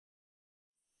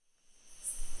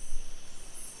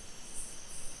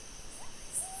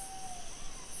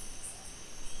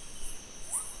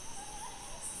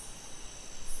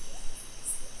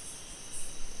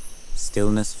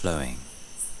Stillness Flowing,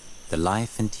 The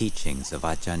Life and Teachings of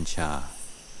Ajahn Chah,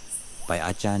 by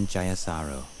Ajahn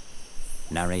Jayasaro,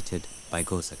 narrated by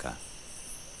Ghosaka.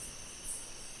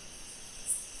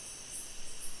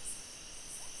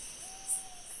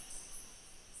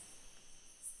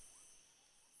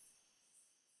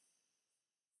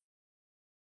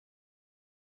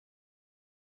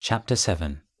 Chapter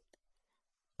 7.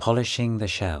 Polishing the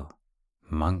Shell,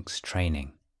 Monk's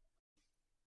Training.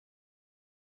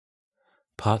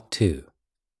 Part 2.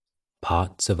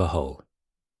 Parts of a Whole.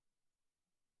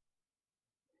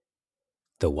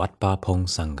 The Wat Pa Pong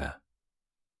Sangha.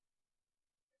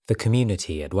 The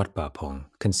community at Wat Pa Pong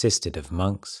consisted of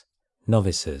monks,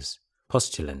 novices,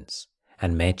 postulants,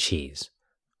 and mechis,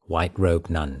 white-robed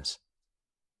nuns.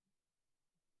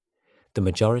 The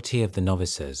majority of the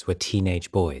novices were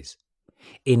teenage boys,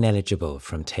 ineligible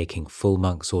from taking full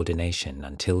monk's ordination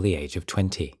until the age of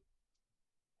 20.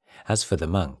 As for the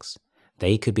monks,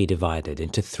 they could be divided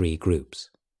into 3 groups: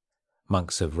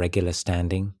 monks of regular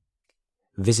standing,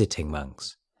 visiting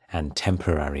monks, and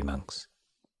temporary monks.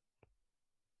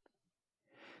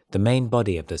 The main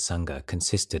body of the Sangha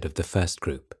consisted of the first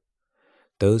group,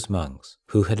 those monks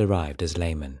who had arrived as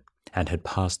laymen and had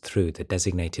passed through the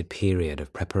designated period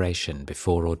of preparation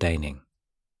before ordaining.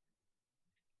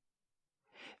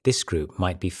 This group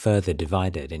might be further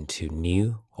divided into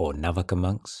new or Navaka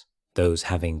monks, those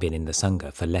having been in the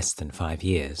Sangha for less than 5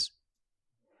 years,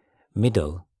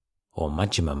 middle or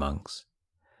Majjhima monks,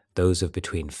 those of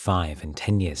between 5 and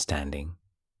 10 years standing,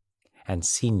 and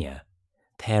senior,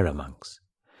 Thera monks,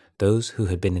 those who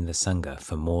had been in the Sangha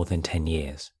for more than 10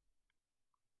 years.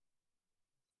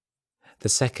 The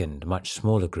second, much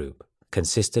smaller group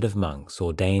consisted of monks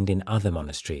ordained in other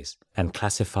monasteries and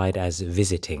classified as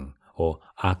visiting or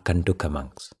Akanduka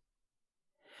monks.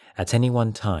 At any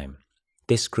one time,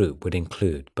 this group would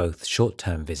include both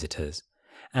short-term visitors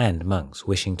and monks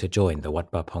wishing to join the Wat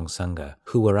Pa Pong Sangha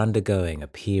who were undergoing a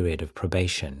period of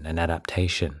probation and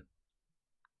adaptation.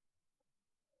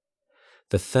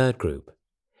 The third group,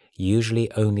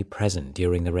 usually only present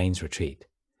during the rains retreat,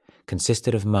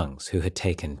 consisted of monks who had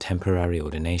taken temporary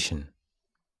ordination.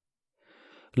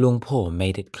 Luang Por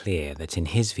made it clear that in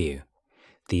his view,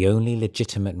 the only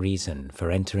legitimate reason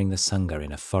for entering the Sangha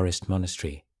in a forest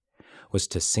monastery was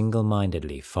to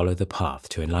single-mindedly follow the path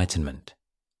to enlightenment.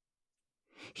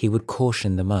 He would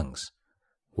caution the monks,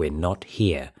 "We're not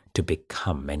here to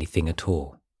become anything at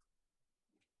all."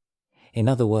 In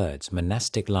other words,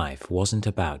 monastic life wasn't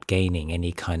about gaining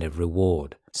any kind of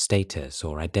reward, status,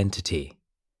 or identity.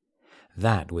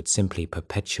 That would simply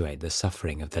perpetuate the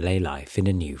suffering of the lay life in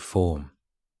a new form.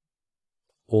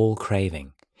 All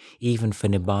craving, even for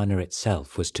Nibbana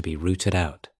itself, was to be rooted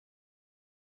out.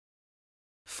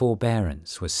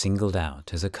 Forbearance was singled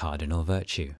out as a cardinal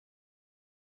virtue.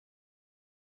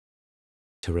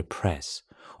 To repress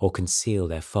or conceal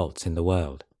their faults in the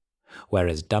world,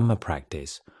 whereas Dhamma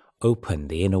practice opened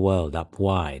the inner world up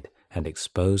wide and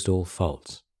exposed all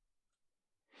faults.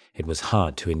 It was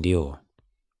hard to endure.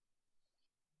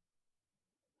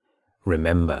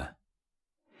 Remember,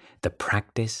 the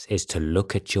practice is to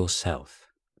look at yourself.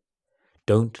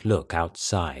 Don't look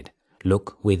outside,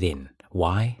 look within.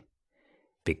 Why?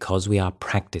 Because we are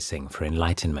practicing for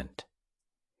enlightenment.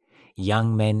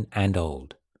 Young men and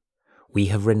old, we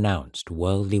have renounced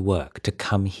worldly work to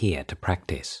come here to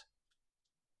practice.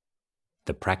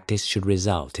 The practice should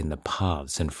result in the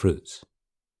paths and fruits.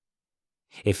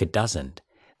 If it doesn't,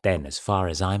 then as far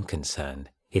as I'm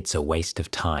concerned, it's a waste of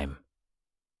time.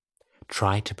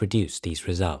 Try to produce these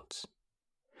results.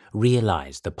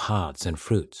 Realize the paths and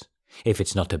fruits. If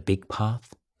it's not a big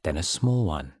path, then a small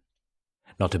one.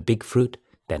 Not a big fruit,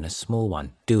 then a small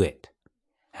one. Do it,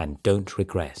 and don't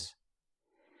regress.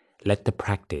 Let the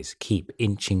practice keep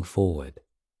inching forward.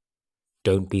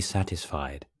 Don't be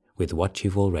satisfied with what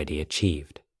you've already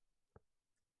achieved.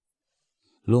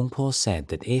 Luang Por said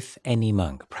that if any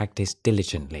monk practiced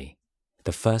diligently,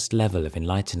 the first level of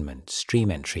enlightenment,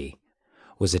 stream entry,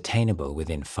 was attainable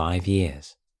within 5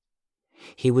 years.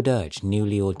 He would urge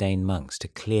newly ordained monks to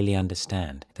clearly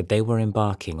understand that they were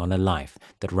embarking on a life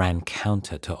that ran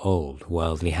counter to old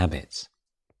worldly habits.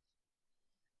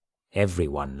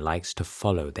 Everyone likes to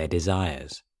follow their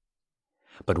desires.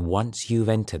 But once you've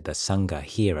entered the Sangha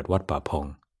here at Wat Pa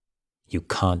Pong, you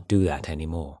can't do that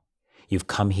anymore. You've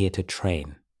come here to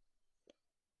train.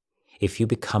 If you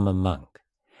become a monk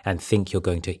and think you're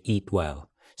going to eat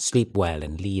well, sleep well,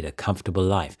 and lead a comfortable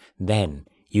life, then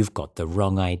you've got the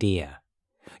wrong idea.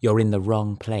 You're in the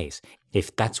wrong place.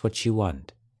 If that's what you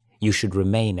want, you should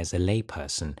remain as a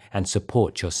layperson and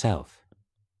support yourself.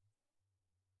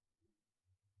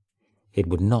 It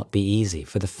would not be easy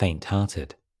for the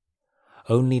faint-hearted.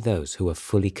 Only those who are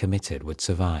fully committed would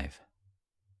survive.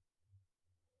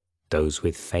 Those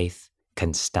with faith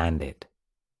can stand it.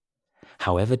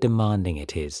 However demanding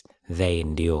it is, they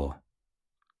endure.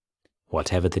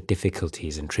 Whatever the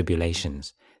difficulties and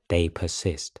tribulations, they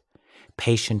persist.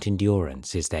 Patient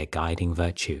endurance is their guiding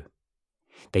virtue.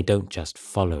 They don't just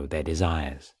follow their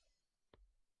desires.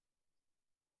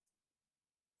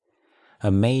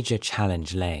 A major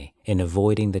challenge lay in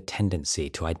avoiding the tendency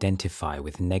to identify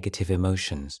with negative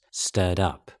emotions stirred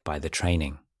up by the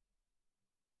training.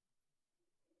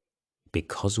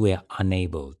 Because we are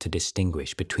unable to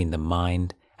distinguish between the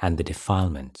mind and the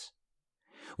defilements,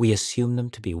 we assume them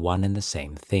to be one and the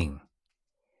same thing.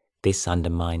 This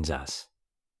undermines us.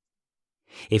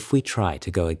 If we try to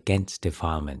go against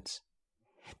defilements,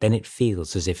 then it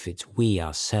feels as if it's we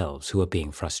ourselves who are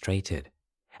being frustrated,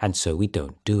 and so we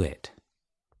don't do it.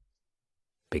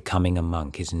 Becoming a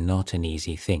monk is not an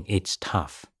easy thing, it's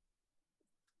tough.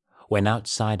 When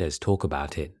outsiders talk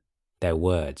about it, their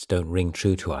words don't ring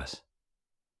true to us.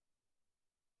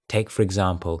 Take, for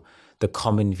example, the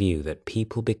common view that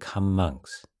people become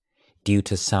monks due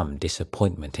to some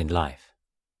disappointment in life.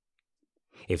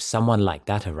 If someone like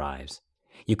that arrives,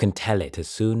 you can tell it as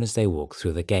soon as they walk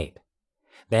through the gate.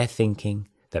 They're thinking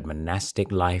that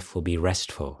monastic life will be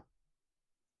restful.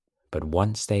 But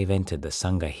once they've entered the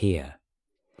SANGHA here,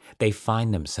 they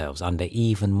find themselves under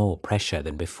even more pressure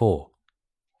than before,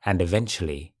 and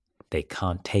eventually they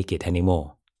can't take it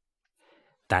anymore.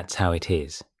 That's how it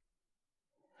is.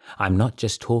 I'm not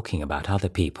just talking about other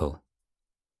people.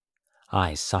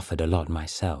 I suffered a lot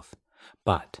myself,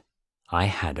 but I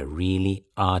had a really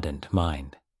ardent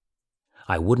mind.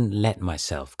 I wouldn't let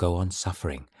myself go on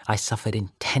suffering. I suffered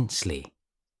intensely.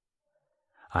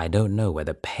 I don't know where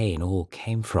the pain all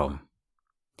came from.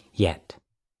 Yet,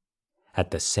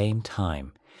 at the same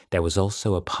time, there was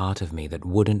also a part of me that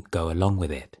wouldn't go along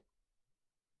with it.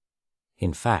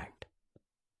 In fact,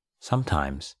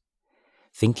 sometimes,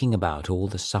 thinking about all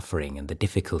the suffering and the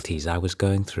difficulties I was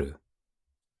going through,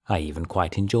 I even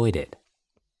quite enjoyed it.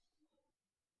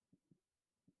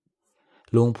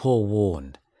 Luang Por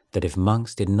warned that if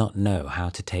monks did not know how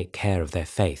to take care of their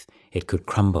faith, it could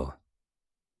crumble.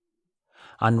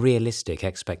 Unrealistic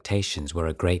expectations were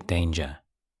a great danger.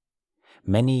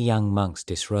 Many young monks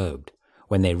disrobed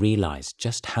when they realized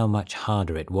just how much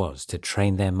harder it was to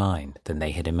train their mind than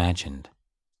they had imagined.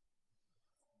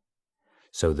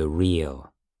 So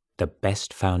the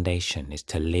best foundation is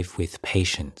to live with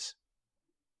patience.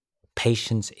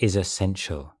 Patience is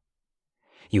essential.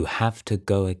 You have to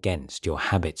go against your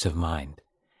habits of mind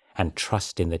and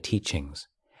trust in the teachings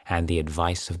and the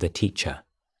advice of the teacher.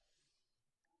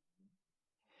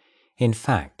 In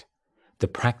fact, the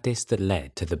practice that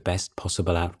led to the best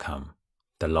possible outcome,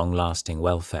 the long-lasting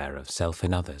welfare of self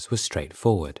and others, was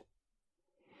straightforward.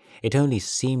 It only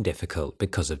seemed difficult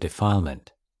because of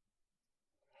defilement.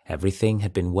 Everything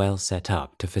had been well set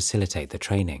up to facilitate the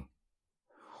training.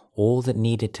 All that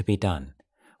needed to be done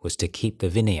was to keep the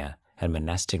Vinaya and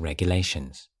monastic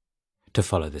regulations, to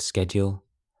follow the schedule,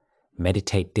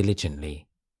 meditate diligently,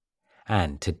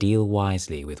 and to deal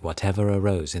wisely with whatever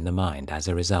arose in the mind as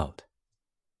a result.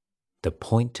 The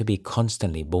point to be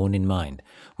constantly borne in mind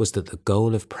was that the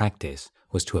goal of practice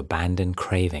was to abandon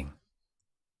craving.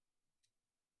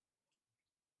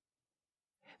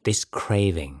 This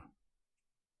craving,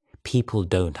 people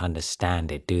don't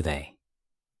understand it, do they?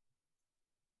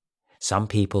 Some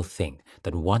people think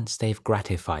that once they've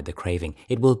gratified the craving,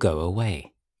 it will go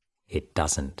away. It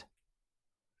doesn't.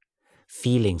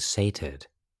 Feeling sated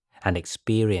and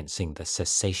experiencing the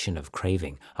cessation of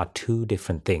craving are two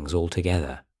different things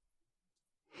altogether.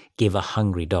 Give a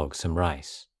hungry dog some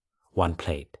rice, 1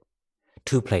 plate,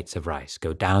 2 plates of rice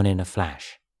go down in a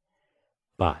flash.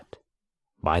 But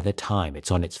by the time it's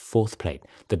on its 4th plate,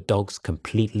 the dog's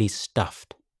completely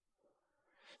stuffed.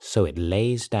 So it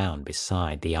lays down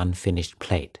beside the unfinished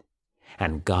plate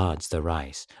and guards the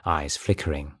rice, eyes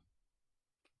flickering.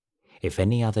 If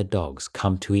any other dogs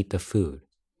come to eat the food,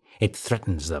 it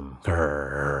threatens them.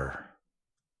 Grrr.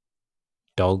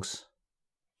 Dogs,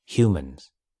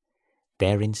 humans,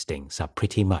 their instincts are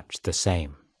pretty much the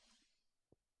same.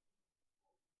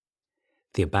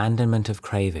 The abandonment of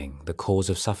craving, the cause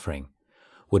of suffering,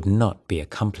 would not be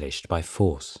accomplished by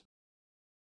force.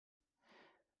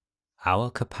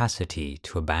 Our capacity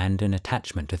to abandon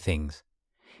attachment to things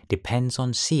depends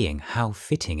on seeing how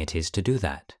fitting it is to do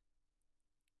that.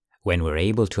 When we're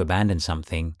able to abandon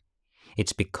something,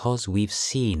 it's because we've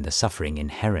seen the suffering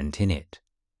inherent in it.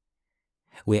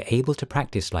 We're able to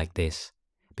practice like this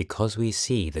because we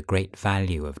see the great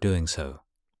value of doing so.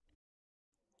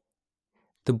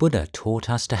 The Buddha taught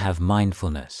us to have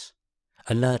mindfulness,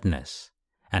 alertness,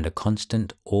 and a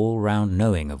constant all-round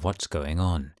knowing of what's going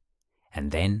on,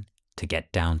 and then to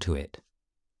get down to it.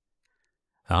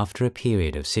 After a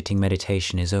period of sitting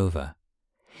meditation is over,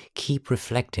 keep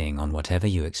reflecting on whatever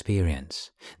you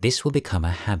experience. This will become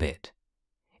a habit.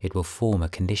 It will form a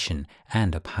condition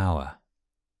and a power.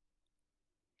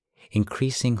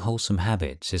 Increasing wholesome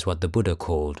habits is what the Buddha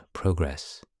called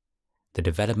progress. The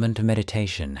development of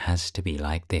meditation has to be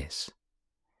like this.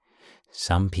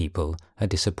 Some people are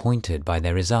disappointed by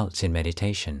their results in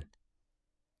meditation.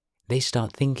 They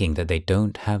start thinking that they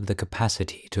don't have the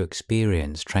capacity to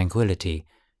experience tranquility,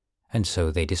 and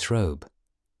so they disrobe.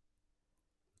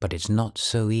 But it's not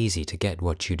so easy to get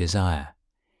what you desire.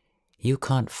 You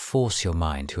can't force your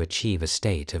mind to achieve a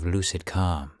state of lucid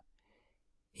calm.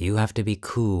 You have to be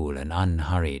cool and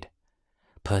unhurried.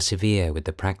 Persevere with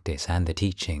the practice and the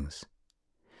teachings.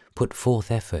 Put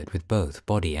forth effort with both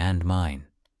body and mind.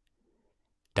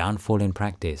 Downfall in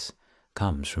practice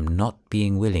comes from not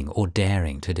being willing or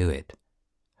daring to do it,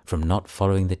 from not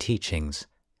following the teachings,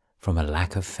 from a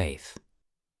lack of faith.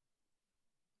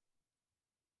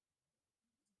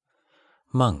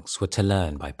 Monks were to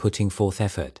learn by putting forth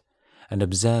effort and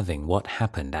observing what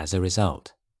happened as a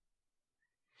result.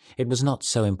 It was not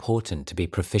so important to be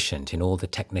proficient in all the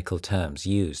technical terms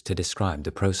used to describe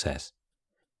the process.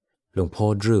 Luang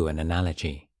Por drew an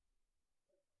analogy.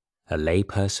 A lay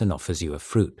person offers you a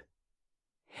fruit,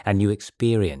 and you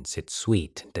experience its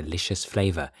sweet and delicious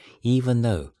flavor even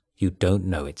though you don't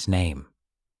know its name.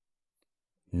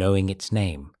 Knowing its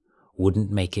name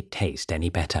wouldn't make it taste any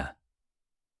better.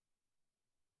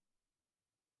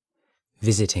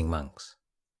 Visiting monks.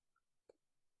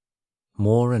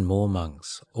 More and more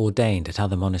monks, ordained at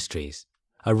other monasteries,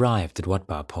 arrived at Wat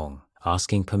Pah Pong,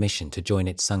 asking permission to join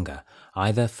its SANGHA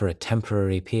either for a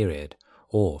temporary period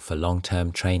or for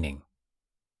long-term training.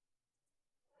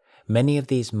 Many of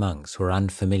these monks were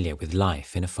unfamiliar with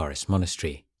life in a forest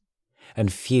monastery,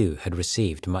 and few had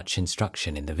received much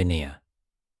instruction in the Vinaya.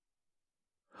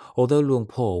 Although Luang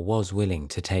Por was willing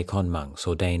to take on monks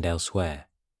ordained elsewhere,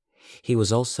 he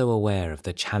was also aware of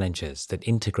the challenges that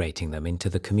integrating them into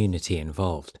the community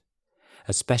involved,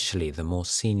 especially the more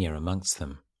senior amongst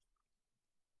them.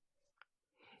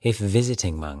 If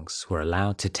visiting monks were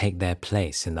allowed to take their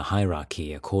place in the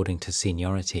hierarchy according to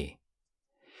seniority,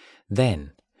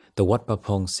 then the Wat Pah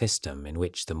Pong system in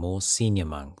which the more senior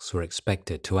monks were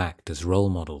expected to act as role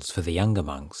models for the younger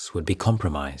monks would be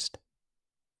compromised.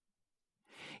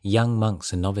 Young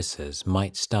monks and novices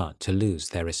might start to lose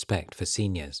their respect for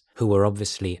seniors who were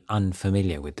obviously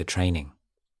unfamiliar with the training.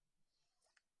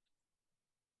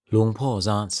 Luang Por's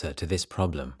answer to this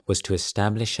problem was to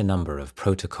establish a number of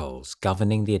protocols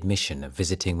governing the admission of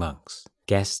visiting monks,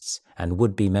 guests, and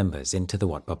would-be members into the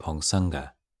Wat Pah Pong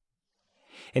SANGHA.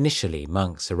 Initially,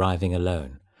 monks arriving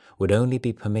alone would only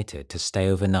be permitted to stay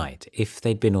overnight if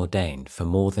they'd been ordained for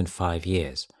more than 5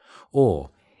 years, or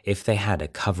if they had a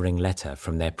covering letter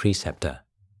from their preceptor.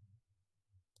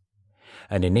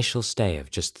 An initial stay of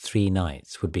just 3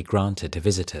 nights would be granted to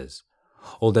visitors,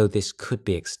 although this could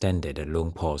be extended at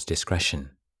Luang Por's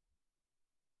discretion.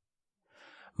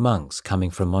 Monks coming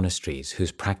from monasteries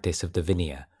whose practice of the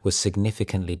Vinaya was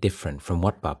significantly different from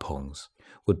Wat Pah Pong's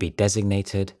would be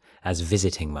designated as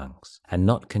visiting monks and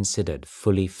not considered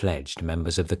fully fledged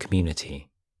members of the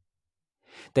community.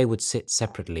 They would sit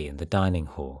separately in the dining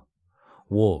hall,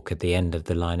 walk at the end of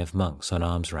the line of monks on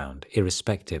alms round,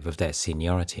 irrespective of their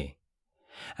seniority,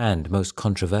 and, most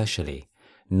controversially,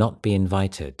 not be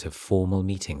invited to formal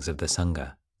meetings of the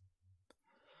SANGHA.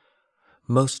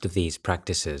 Most of these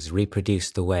practices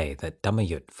reproduced the way that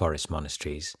Dhammayut forest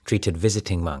monasteries treated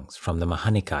visiting monks from the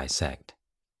NIKΑYA sect.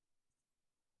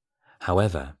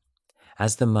 However,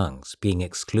 as the monks being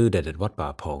excluded at Wat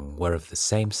Pah Pong were of the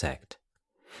same sect,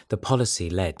 the policy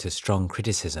led to strong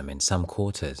criticism in some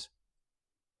quarters.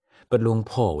 But Luang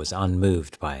Por was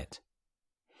unmoved by it.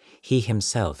 He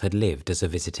himself had lived as a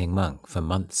visiting monk for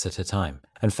months at a time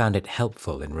and found it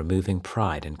helpful in removing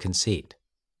pride and conceit.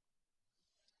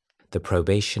 The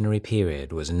probationary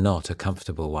period was not a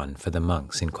comfortable one for the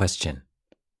monks in question,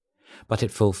 but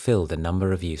it fulfilled a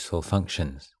number of useful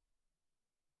functions.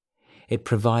 It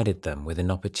provided them with an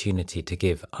opportunity to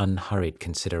give unhurried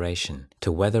consideration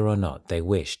to whether or not they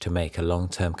wished to make a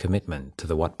long-term commitment to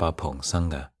the Wat Pah Pong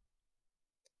SANGHA.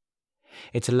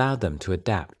 It allowed them to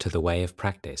adapt to the way of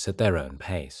practice at their own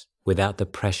pace, without the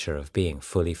pressure of being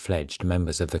fully fledged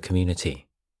members of the community.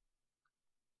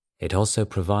 It also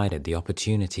provided the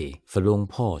opportunity for Luang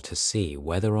Por to see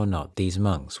whether or not these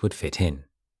monks would fit in.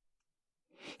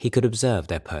 He could observe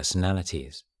their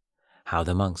personalities, how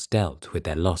the monks dealt with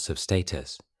their loss of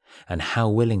status, and how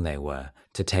willing they were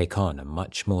to take on a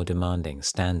much more demanding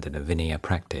standard of Vinaya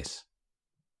practice.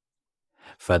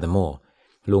 Furthermore,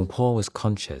 Luang Por was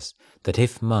conscious that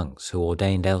if monks who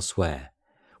ordained elsewhere,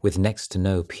 with next to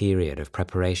no period of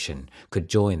preparation, could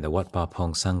join the Wat Pah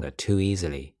Pong Sangha too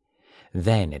easily,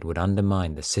 then it would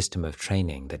undermine the system of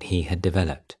training that he had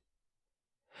developed.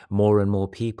 More and more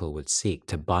people would seek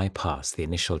to bypass the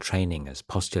initial training as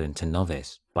postulant and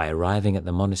novice by arriving at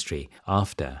the monastery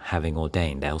after having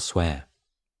ordained elsewhere.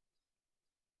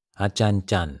 Ajahn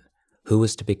Chah, who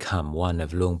was to become one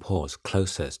of Luang Por's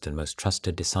closest and most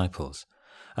trusted disciples,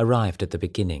 arrived at the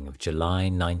beginning of July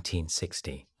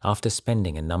 1960 after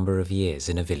spending a number of years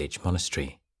in a village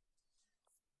monastery.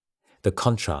 The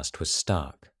contrast was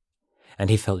stark, and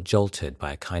he felt jolted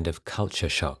by a kind of culture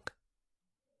shock.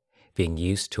 Being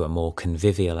used to a more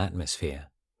convivial atmosphere,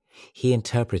 he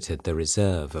interpreted the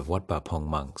reserve of Wat Pah Pong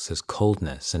monks as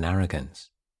coldness and arrogance.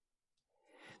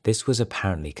 This was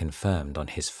apparently confirmed on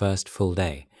his first full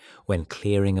day, when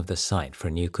clearing of the site for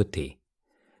a new kuti.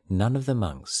 None of the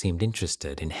monks seemed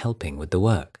interested in helping with the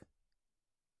work.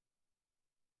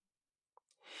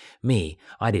 Me,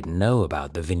 I didn't know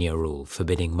about the Vinaya rule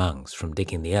forbidding monks from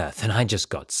digging the earth, and I just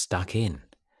got stuck in.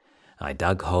 I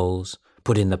dug holes,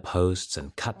 put in the posts,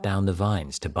 and cut down the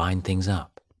vines to bind things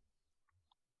up.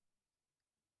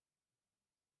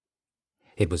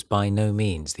 It was by no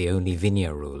means the only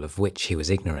Vinaya rule of which he was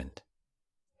ignorant.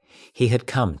 He had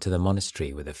come to the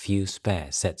monastery with a few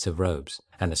spare sets of robes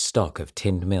and a stock of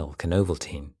tinned milk and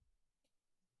Ovaltine.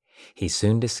 He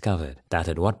soon discovered that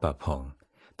at Wat Pah Pong,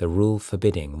 the rule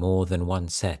forbidding more than one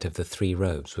set of the 3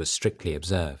 robes was strictly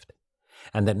observed,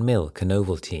 and that milk and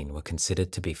Ovaltine were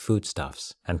considered to be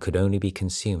foodstuffs and could only be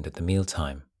consumed at the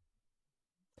mealtime.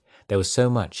 There was so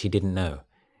much he didn't know.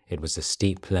 It was a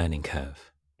steep learning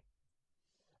curve.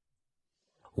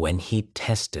 When he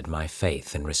tested my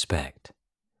faith and respect,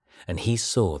 and he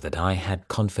saw that I had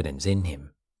confidence in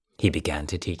him, he began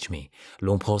to teach me.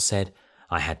 Luang Por said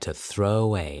I had to throw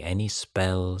away any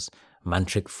spells,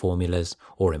 mantric formulas,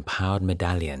 or empowered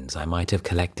medallions I might have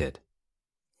collected.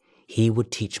 He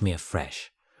would teach me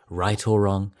afresh. Right or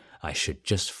wrong, I should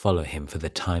just follow him for the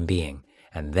time being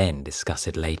and then discuss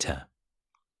it later.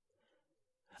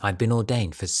 I'd been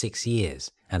ordained for 6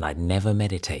 years and I'd never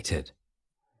meditated.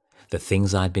 The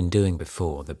things I'd been doing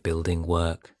before, the building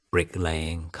work,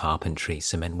 bricklaying, carpentry,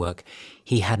 cement work,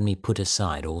 he had me put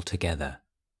aside altogether.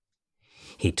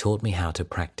 He taught me how to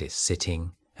practice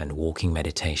sitting and walking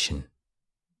meditation.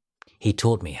 He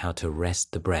taught me how to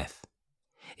rest the breath,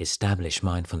 establish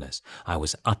mindfulness. I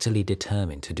was utterly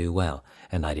determined to do well,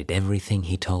 and I did everything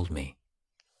he told me.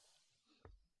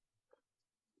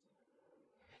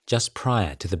 Just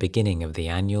prior to the beginning of the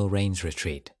annual rains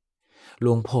retreat,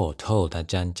 Luang Por told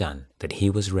Ajahn Chah that he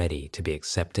was ready to be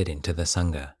accepted into the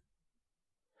Sangha.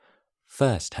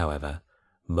 First, however,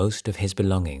 most of his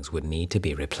belongings would need to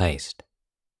be replaced.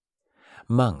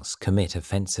 Monks commit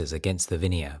offences against the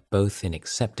Vinaya both in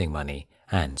accepting money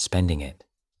and spending it.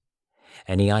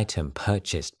 Any item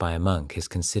purchased by a monk is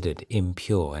considered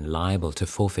impure and liable to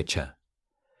forfeiture.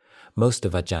 Most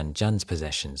of Ajahn Chah's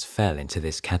possessions fell into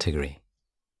this category.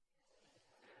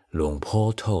 Luang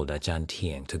Por told Ajahn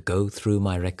Tieng to go through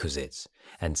my requisites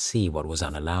and see what was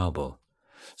unallowable,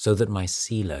 so that my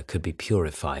sila could be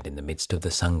purified in the midst of the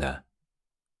Sangha.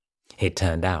 It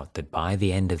turned out that by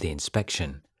the end of the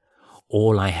inspection,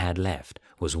 all I had left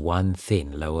was one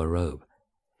thin lower robe.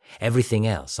 Everything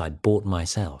else I'd bought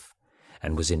myself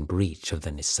and was in breach of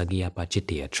the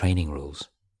NIKΑYA training rules.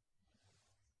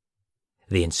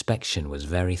 The inspection was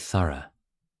very thorough.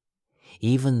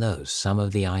 Even though some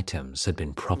of the items had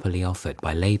been properly offered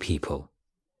by lay people,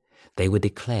 they were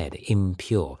declared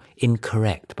impure,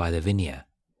 incorrect by the Vinaya,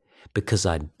 because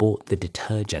I'd bought the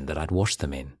detergent that I'd washed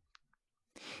them in.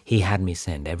 He had me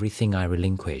send everything I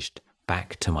relinquished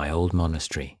back to my old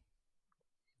monastery.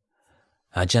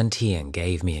 Ajahn Tieng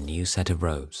gave me a new set of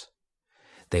robes.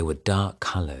 They were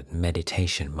dark-coloured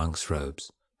meditation monk's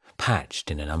robes,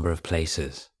 patched in a number of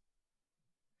places.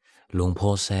 Luang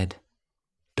Por said,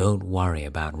 "Don't worry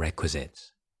about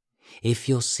requisites. If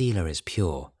your sila is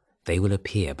pure, they will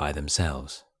appear by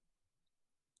themselves."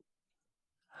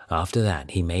 After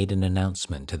that, he made an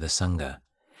announcement to the Sangha,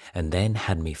 and then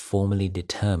had me formally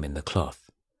determine the cloth,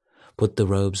 put the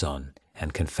robes on,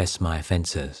 and confess my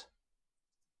offences.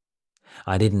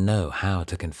 I didn't know how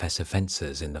to confess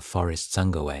offences in the forest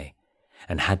Sangha way,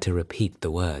 and had to repeat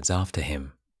the words after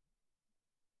him.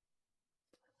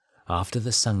 After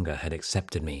the Sangha had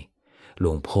accepted me,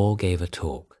 Luang Por gave a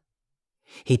talk.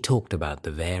 He talked about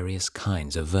the various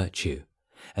kinds of virtue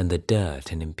and the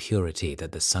dirt and impurity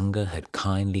that the SANGHA had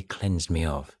kindly cleansed me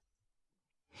of.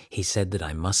 He said that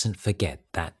I mustn't forget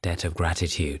that debt of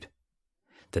gratitude,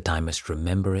 that I must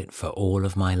remember it for all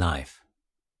of my life.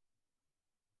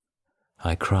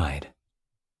 I cried.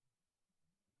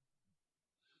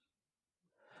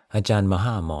 Ajahn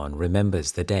Mahamon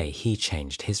remembers the day he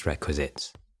changed his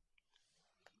requisites.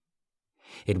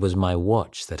 It was my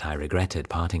watch that I regretted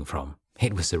parting from.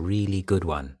 It was a really good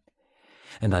one,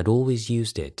 and I'd always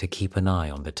used it to keep an eye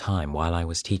on the time while I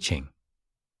was teaching.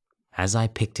 As I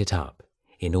picked it up,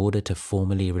 in order to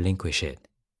formally relinquish it,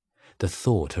 the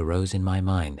thought arose in my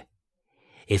mind,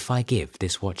 if I give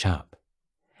this watch up,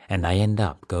 and I end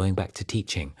up going back to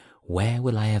teaching, where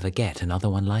will I ever get another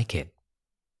one like it?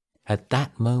 At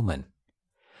that moment,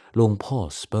 Luang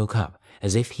Por spoke up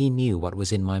as if he knew what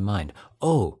was in my mind.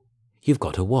 "Oh, you've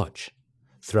got a watch.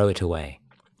 Throw it away.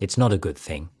 It's not a good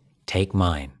thing. Take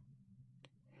mine."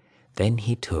 Then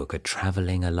he took a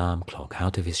traveling alarm clock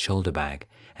out of his shoulder bag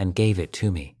and gave it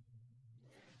to me.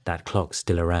 That clock's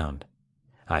still around.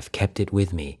 I've kept it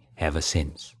with me ever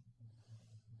since.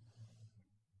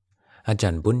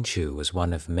 Ajahn Bunchu was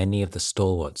one of many of the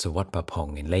stalwarts of Wat Pah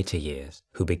Pong in later years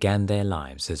who began their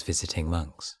lives as visiting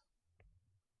monks.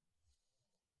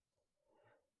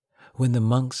 When the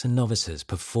monks and novices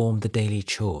performed the daily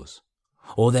chores,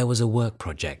 or there was a work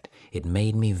project, it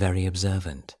made me very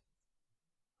observant.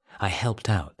 I helped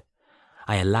out.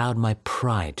 I allowed my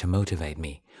pride to motivate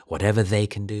me. Whatever they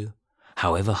can do,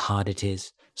 however hard it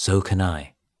is, so can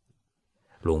I.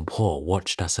 Luang Por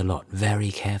watched us a lot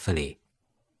very carefully.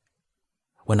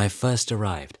 When I first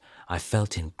arrived, I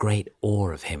felt in great awe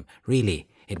of him. Really,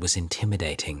 it was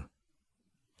intimidating.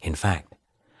 In fact,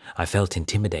 I felt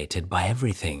intimidated by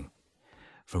everything,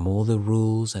 from all the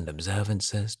rules and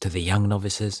observances to the young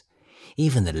novices,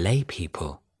 even the lay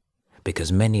people,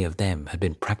 because many of them had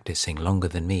been practicing longer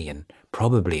than me and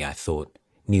probably, I thought,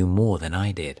 knew more than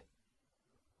I did.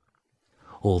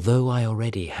 Although I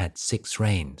already had 6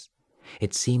 rains,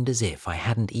 it seemed as if I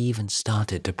hadn't even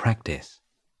started to practice.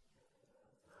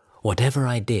 Whatever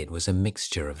I did was a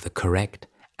mixture of the correct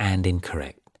and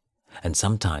incorrect, and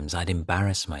sometimes I'd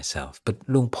embarrass myself, but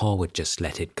Luang Por would just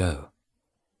let it go.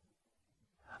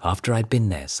 After I'd been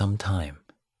there some time,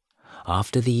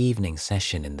 after the evening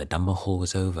session in the Dhamma hall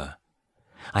was over,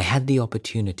 I had the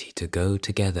opportunity to go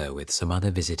together with some other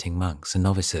visiting monks and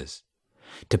novices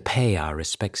to pay our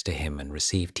respects to him and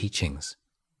receive teachings.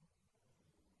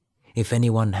 If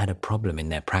anyone had a problem in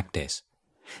their practice,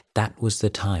 that was the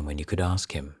time when you could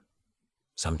ask him.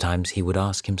 Sometimes he would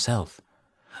ask himself,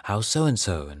 "How's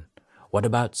so-and-so, and what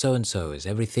about so-and-so, is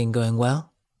everything going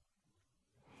well?"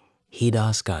 He'd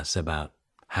ask us about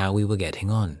how we were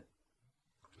getting on.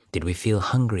 Did we feel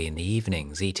hungry in the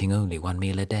evenings, eating only 1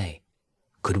 meal a day?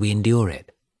 Could we endure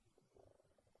it?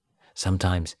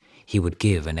 Sometimes he would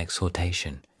give an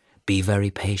exhortation. Be very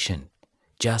patient.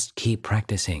 Just keep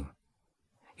practicing.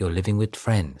 You're living with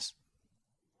friends.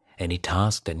 Any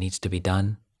task that needs to be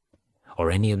done, or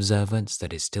any observance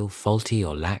that is still faulty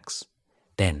or lax,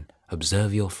 then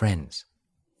observe your friends.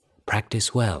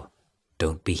 Practice well.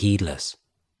 Don't be heedless.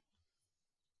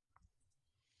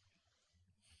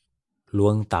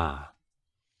 Luang Ta.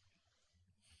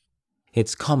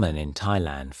 It's common in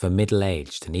Thailand for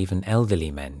middle-aged and even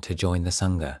elderly men to join the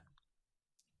SANGHA.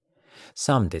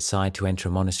 Some decide to enter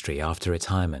a monastery after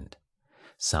retirement,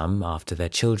 some after their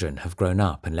children have grown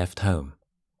up and left home,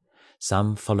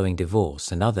 some following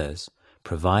divorce, and others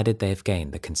provided they have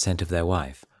gained the consent of their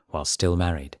wife while still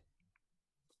married.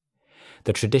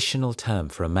 The traditional term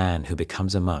for a man who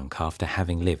becomes a monk after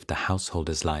having lived the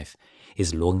householder's life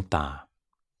is Luang Ta.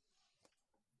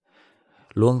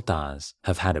 Luang Tas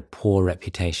have had a poor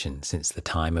reputation since the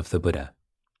time of the Buddha.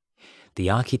 The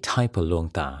archetypal Luang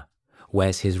Ta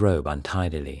wears his robe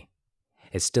untidily,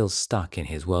 is still stuck in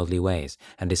his worldly ways,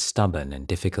 and is stubborn and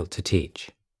difficult to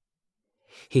teach.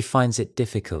 He finds it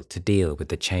difficult to deal with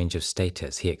the change of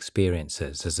status he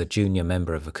experiences as a junior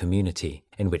member of a community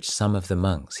in which some of the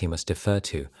monks he must defer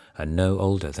to are no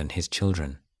older than his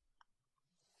children.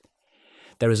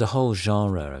 There is a whole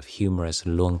genre of humorous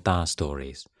Luang Ta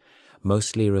stories,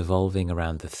 mostly revolving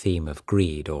around the theme of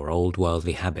greed or old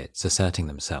worldly habits asserting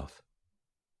themselves.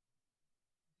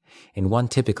 In one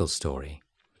typical story,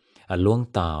 a Luang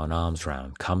Ta on alms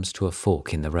round comes to a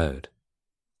fork in the road.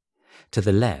 To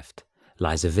the left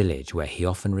lies a village where he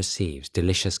often receives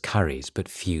delicious curries but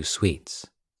few sweets.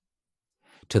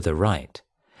 To the right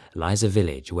lies a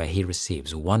village where he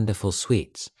receives wonderful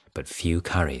sweets but few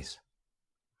curries.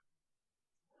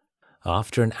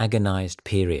 After an agonized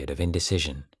period of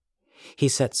indecision, he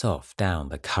sets off down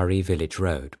the Curry village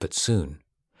road, but soon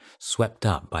swept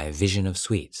up by a vision of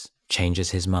sweets, changes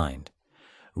his mind,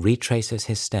 retraces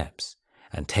his steps,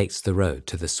 and takes the road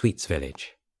to the sweets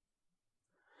village.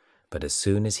 But as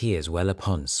soon as he is well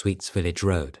upon Sweets Village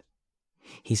Road,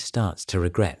 he starts to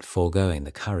regret foregoing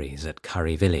the curries at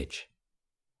Curry Village.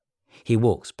 He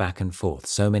walks back and forth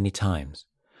so many times,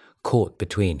 caught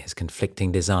between his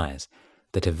conflicting desires,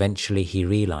 that eventually he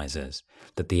realizes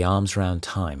that the arms round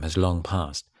time has long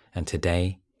passed, and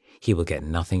today he will get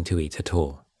nothing to eat at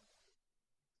all.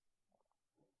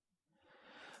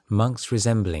 Monks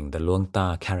resembling the Luang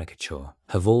Por caricature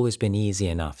have always been easy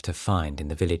enough to find in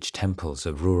the village temples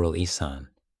of rural Isan.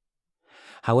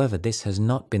 However, this has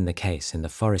not been the case in the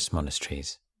forest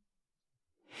monasteries.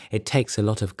 It takes a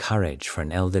lot of courage for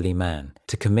an elderly man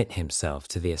to commit himself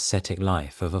to the ascetic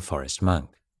life of a forest monk.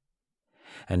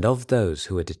 And of those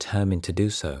who are determined to do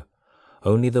so,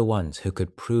 only the ones who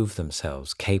could prove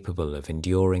themselves capable of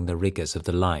enduring the rigors of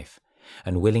the life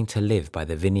and willing to live by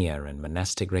the Vinaya and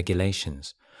monastic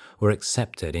regulations were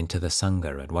accepted into the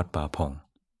SANGHA at Wat Pa Pong.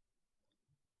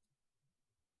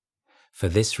 For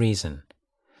this reason,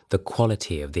 the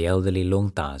quality of the elderly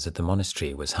Longtas at the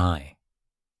monastery was high.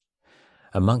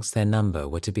 Amongst their number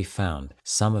were to be found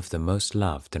some of the most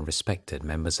loved and respected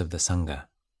members of the SANGHA.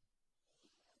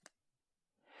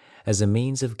 As a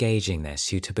means of gauging their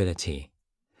suitability,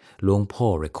 Luang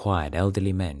Por required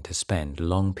elderly men to spend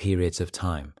long periods of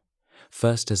time,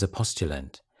 first as a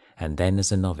postulant and then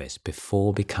as a novice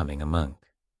before becoming a monk.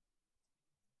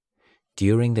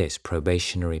 During this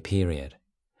probationary period,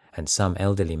 and some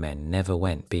elderly men never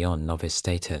went beyond novice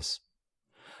status,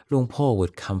 Luang Por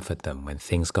would comfort them when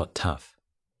things got tough,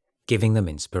 giving them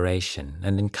inspiration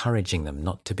and encouraging them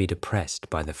not to be depressed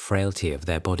by the frailty of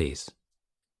their bodies.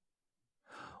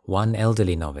 One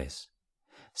elderly novice,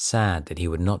 sad that he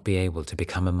would not be able to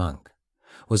become a monk,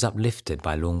 was uplifted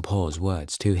by Luang Por's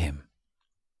words to him.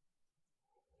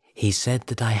 He said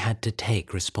that I had to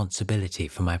take responsibility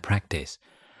for my practice,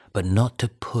 but not to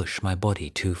push my body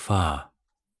too far.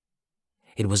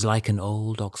 It was like an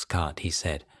old ox cart, he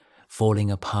said, falling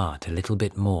apart a little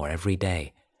bit more every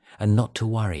day, and not to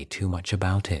worry too much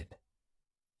about it.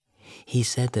 He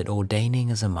said that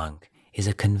ordaining as a monk is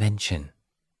a convention.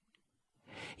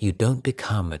 You don't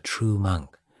become a true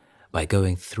monk by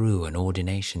going through an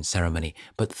ordination ceremony,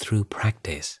 but through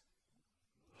practice.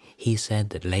 He said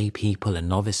that lay people and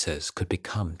novices could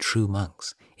become true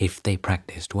monks if they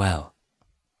practiced well.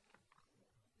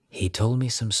 He told me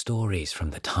some stories from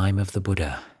the time of the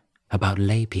Buddha about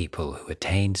lay people who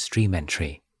attained stream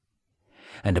entry,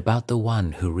 and about the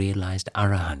one who realized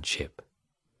arahantship,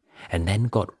 and then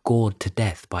got gored to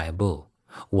death by a bull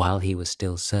while he was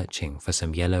still searching for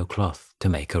some yellow cloth to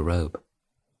make a robe.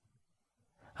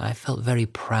 I felt very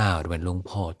proud when Luang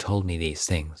Por told me these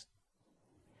things.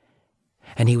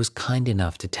 And he was kind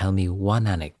enough to tell me one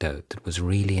anecdote that was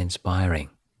really inspiring.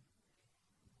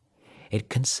 It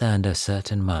concerned a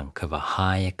certain monk of a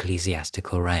high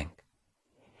ecclesiastical rank.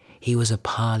 He was a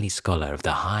Pali scholar of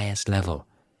the highest level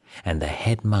and the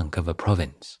head monk of a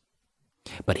province.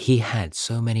 But he had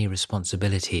so many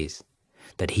responsibilities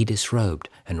that he disrobed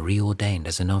and reordained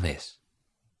as a novice.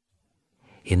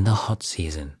 In the hot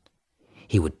season,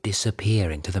 he would disappear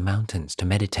into the mountains to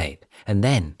meditate, and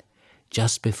then,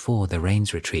 just before the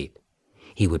rains retreat,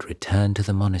 he would return to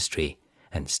the monastery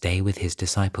and stay with his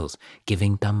disciples,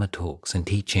 giving Dhamma talks and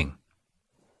teaching.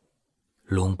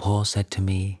 Luang Por said to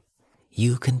me,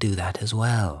 "You can do that as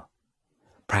well.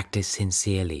 Practice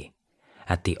sincerely,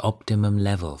 at the optimum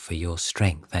level for your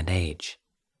strength and age.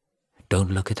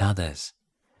 Don't look at others.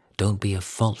 Don't be a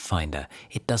fault finder.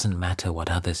 It doesn't matter what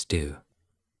others do.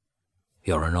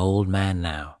 You're an old man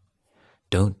now.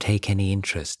 Don't take any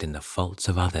interest in the faults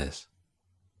of others."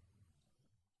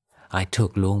 I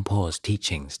took Luang Por's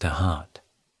teachings to heart.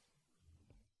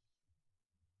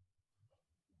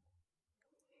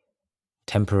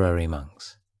 Temporary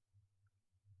monks.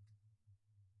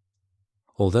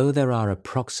 Although there are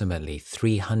approximately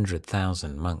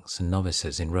 300,000 monks and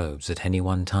novices in robes at any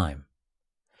one time,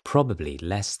 probably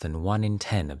less than 1 in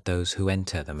 10 of those who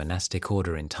enter the monastic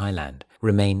order in Thailand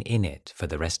remain in it for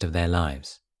the rest of their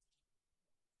lives.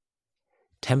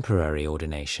 Temporary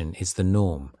ordination is the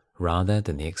norm rather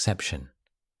than the exception,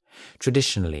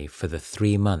 traditionally for the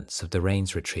 3 months of the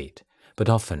rains retreat, but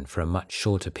often for a much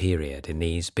shorter period in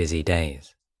these busy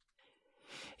days.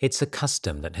 It's a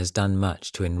custom that has done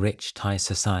much to enrich Thai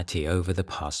society over the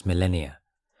past millennia,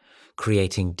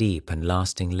 creating deep and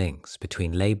lasting links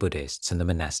between lay Buddhists and the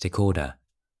monastic order.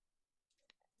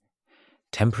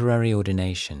 Temporary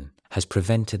ordination has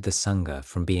prevented the SANGHA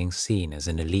from being seen as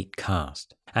an elite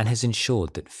caste and has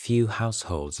ensured that few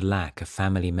households lack a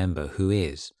family member who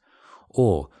is,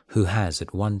 or who has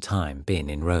at one time been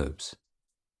in robes.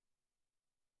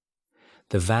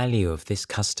 The value of this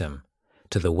custom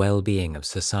to the well-being of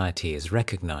society is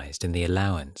recognized in the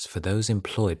allowance for those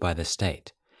employed by the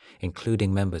state,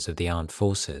 including members of the armed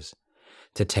forces,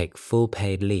 to take full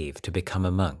paid leave to become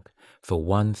a monk for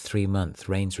 1 3-month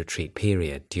rains retreat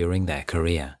period during their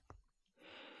career.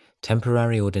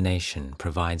 Temporary ordination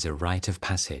provides a rite of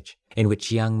passage in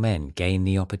which young men gain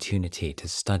the opportunity to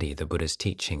study the Buddha's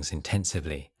teachings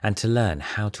intensively and to learn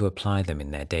how to apply them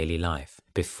in their daily life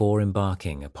before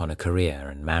embarking upon a career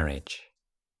and marriage.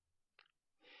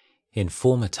 In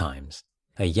former times,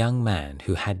 a young man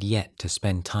who had yet to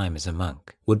spend time as a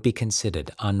monk would be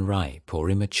considered unripe or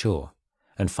immature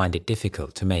and find it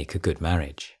difficult to make a good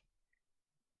marriage.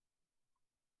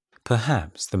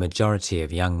 Perhaps the majority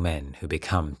of young men who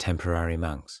become temporary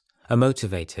monks are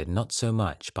motivated not so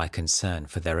much by concern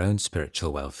for their own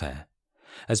spiritual welfare,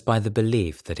 as by the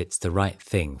belief that it's the right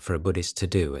thing for a Buddhist to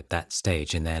do at that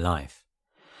stage in their life,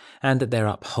 and that they're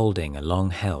upholding a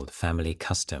long-held family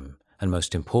custom, and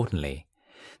most importantly,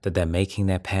 that they're making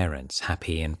their parents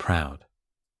happy and proud.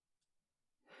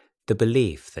 The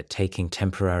belief that taking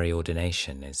temporary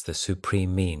ordination is the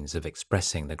supreme means of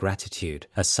expressing the gratitude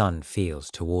a son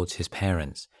feels towards his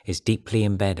parents is deeply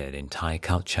embedded in Thai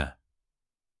culture.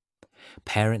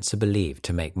 Parents are believed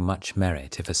to make much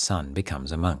merit if a son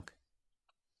becomes a monk.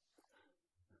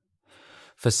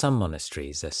 For some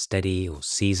monasteries, a steady or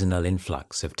seasonal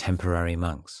influx of temporary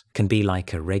monks can be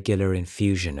like a regular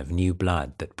infusion of new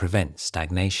blood that prevents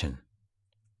stagnation.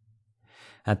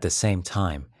 At the same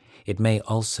time, it may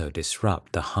also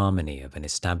disrupt the harmony of an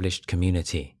established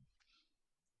community.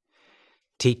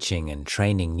 Teaching and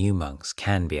training new monks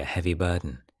can be a heavy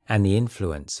burden, and the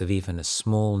influence of even a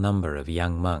small number of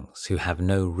young monks who have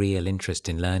no real interest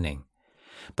in learning,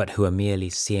 but who are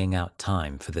merely seeing out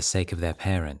time for the sake of their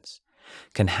parents,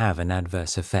 can have an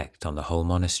adverse effect on the whole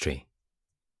monastery.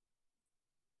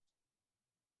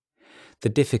 The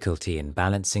difficulty in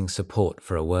balancing support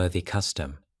for a worthy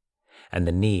custom and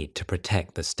the need to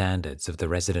protect the standards of the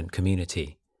resident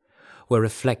community were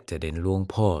reflected in Luang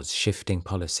Por's shifting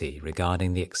policy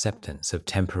regarding the acceptance of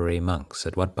temporary monks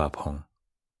at Wat Ba Pong.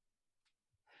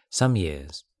 Some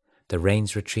years, the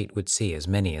rains retreat would see as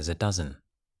many as a dozen,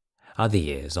 other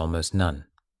years almost none.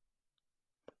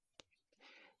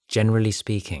 Generally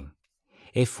speaking,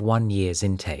 if 1 year's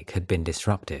intake had been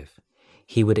disruptive,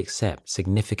 he would accept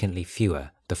significantly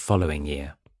fewer the following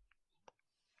year.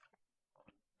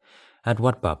 At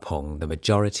Wat Ba Pong, the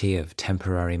majority of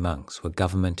temporary monks were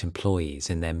government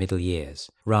employees in their middle years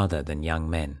rather than young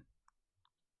men.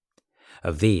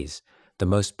 Of these, the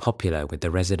most popular with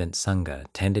the resident SANGHA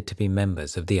tended to be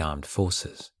members of the armed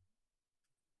forces.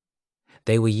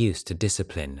 They were used to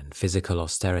discipline and physical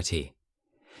austerity,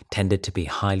 tended to be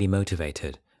highly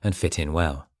motivated and fit in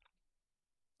well.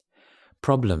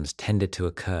 Problems tended to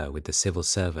occur with the civil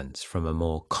servants from a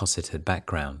more cosseted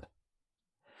background.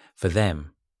 For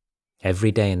them,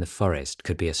 every day in the forest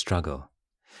could be a struggle,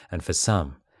 and for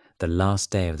some, the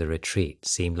last day of the retreat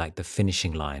seemed like the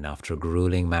finishing line after a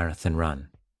grueling marathon run.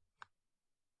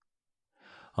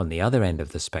 On the other end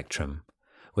of the spectrum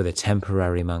were the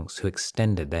temporary monks who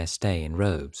extended their stay in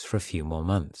robes for a few more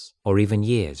months, or even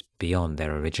years beyond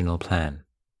their original plan.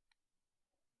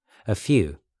 A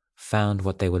few found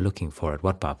what they were looking for at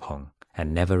Wat Ba Pong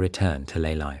and never returned to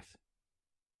lay life.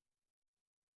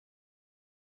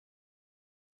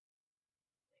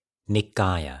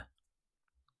 NIKΑYA.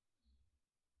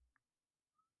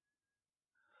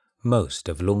 Most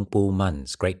of Luang Por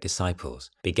Man's great disciples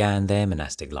began their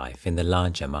monastic life in the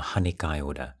larger Mahanikāya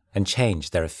order and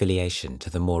changed their affiliation to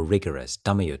the more rigorous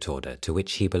Dhammayut order to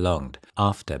which he belonged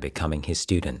after becoming his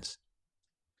students.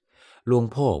 Luang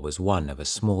Por was one of a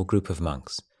small group of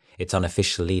monks, its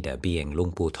unofficial leader being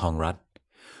Luang Por Thongrat,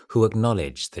 who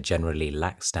acknowledged the generally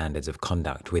lax standards of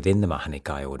conduct within the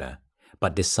Mahanikāya order,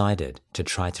 but decided to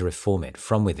try to reform it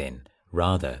from within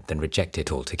rather than reject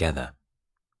it altogether.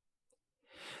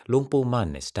 Luang Por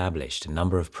Man established a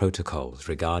number of protocols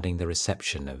regarding the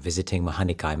reception of visiting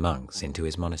Mahanikāya monks into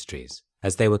his monasteries,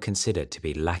 as they were considered to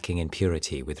be lacking in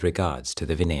purity with regards to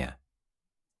the Vinaya.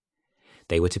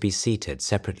 They were to be seated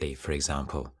separately, for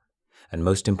example, and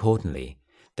most importantly,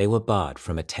 they were barred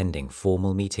from attending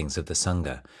formal meetings of the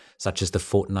SANGHA, such as the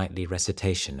fortnightly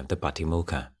recitation of the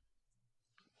Patimokkha.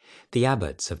 The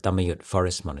abbots of Dhammayut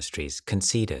forest monasteries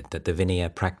conceded that the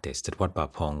Vinaya practiced at Wat Ba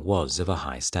Pong was of a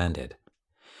high standard,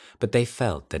 but they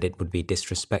felt that it would be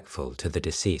disrespectful to the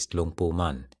deceased Luang Por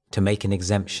Man to make an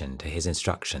exemption to his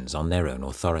instructions on their own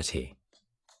authority.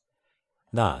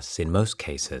 Thus, in most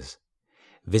cases,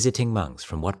 visiting monks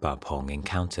from Wat Pah Pong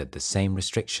encountered the same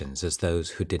restrictions as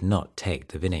those who did not take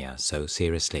the Vinaya so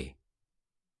seriously.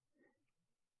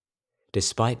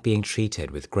 Despite being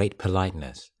treated with great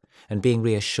politeness and being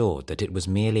reassured that it was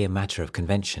merely a matter of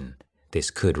convention, this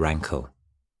could rankle.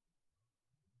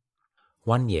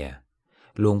 One year,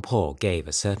 Luang Por gave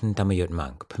a certain Dhammayut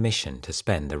monk permission to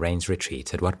spend the rains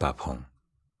retreat at Wat Pah Pong.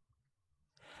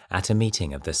 At a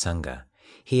meeting of the SANGHA,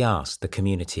 he asked the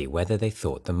community whether they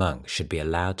thought the monk should be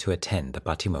allowed to attend the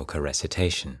Patimokkha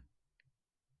recitation.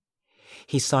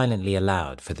 He silently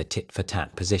allowed for the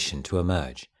tit-for-tat position to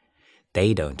emerge.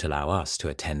 They don't allow us to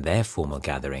attend their formal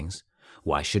gatherings.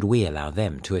 Why should we allow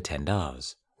them to attend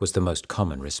ours? Was the most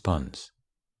common response.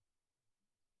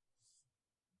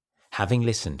 Having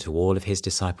listened to all of his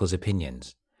disciples'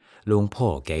 opinions, Luang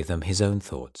Por gave them his own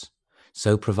thoughts,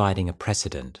 so providing a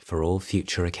precedent for all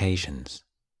future occasions.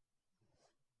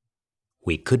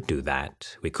 We could do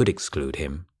that, we could exclude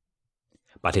him,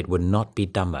 but it would not be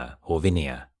Dhamma or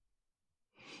Vinaya.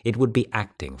 It would be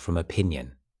acting from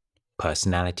opinion,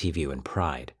 personality view and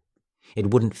pride.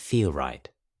 It wouldn't feel right.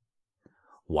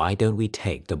 Why don't we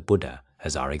take the Buddha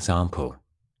as our example?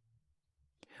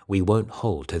 We won't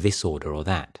hold to this order or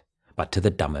that, but to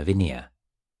the Dhamma Vinaya.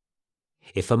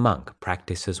 If a monk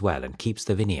practices well and keeps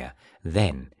the Vinaya,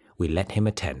 then we let him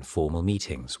attend formal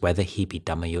meetings, whether he be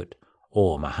Dhammayut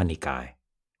or Mahanikāya.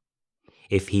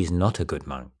 If he's not a good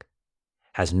monk,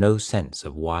 has no sense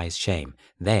of wise shame,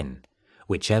 then,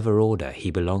 whichever order he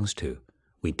belongs to,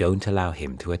 we don't allow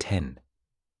him to attend.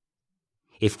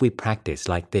 If we practice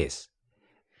like this,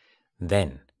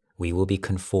 then we will be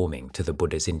conforming to the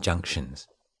Buddha's injunctions.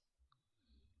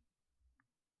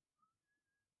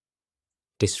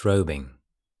 Disrobing.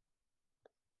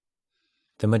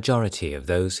 The majority of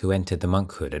those who entered the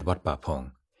monkhood at Wat Pah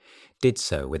Pong did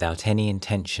so without any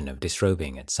intention of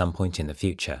disrobing at some point in the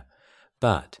future,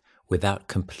 but without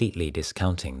completely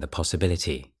discounting the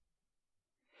possibility.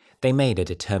 They made a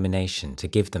determination to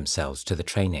give themselves to the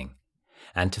training,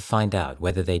 and to find out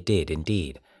whether they did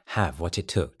indeed have what it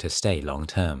took to stay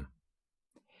long-term.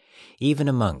 Even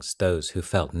amongst those who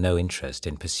felt no interest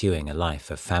in pursuing a life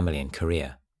of family and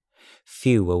career,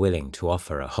 few were willing to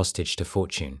offer a hostage to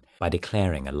fortune by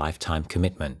declaring a lifetime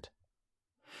commitment.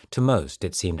 To most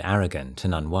it seemed arrogant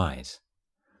and unwise.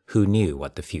 Who knew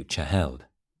what the future held?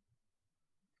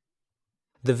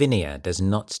 The Vinaya does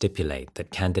not stipulate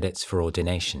that candidates for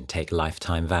ordination take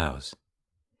lifetime vows.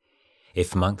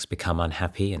 If monks become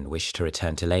unhappy and wish to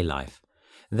return to lay life,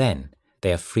 then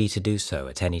they are free to do so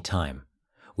at any time,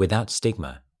 without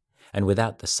stigma and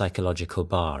without the psychological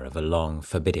bar of a long,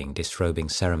 forbidding disrobing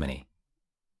ceremony.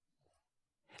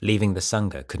 Leaving the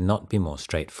Sangha could not be more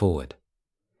straightforward.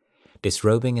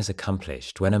 Disrobing is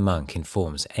accomplished when a monk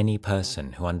informs any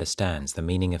person who understands the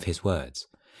meaning of his words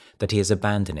that he is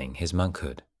abandoning his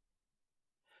monkhood.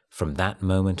 From that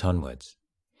moment onwards,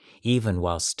 even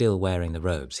while still wearing the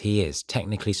robes, he is,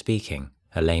 technically speaking,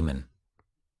 a layman.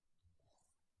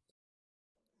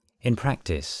 In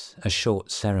practice, a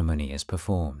short ceremony is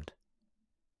performed.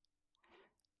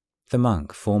 The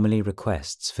monk formally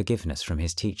requests forgiveness from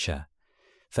his teacher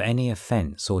for any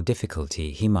offense or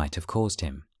difficulty he might have caused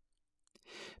him,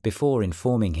 before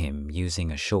informing him, using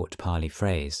a short Pali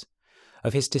phrase,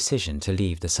 of his decision to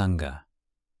leave the Sangha.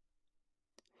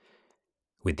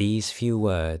 With these few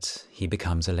words, he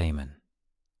becomes a layman.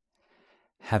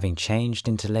 Having changed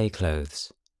into lay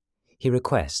clothes, he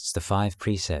requests the 5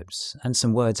 precepts and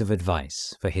some words of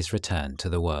advice for his return to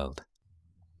the world.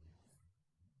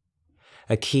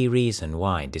 A key reason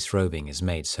why disrobing is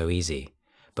made so easy,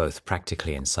 both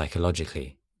practically and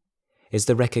psychologically, is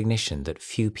the recognition that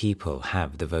few people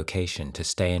have the vocation to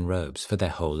stay in robes for their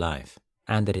whole life,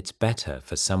 and that it's better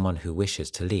for someone who wishes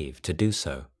to leave to do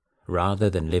so, rather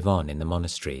than live on in the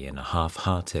monastery in a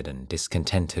half-hearted and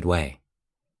discontented way.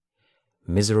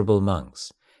 Miserable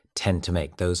monks tend to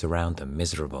make those around them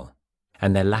miserable,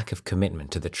 and their lack of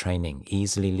commitment to the training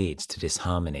easily leads to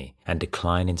disharmony and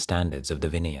decline in standards of the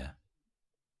Vinaya.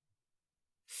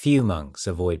 Few monks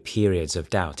avoid periods of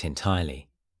doubt entirely.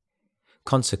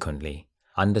 Consequently,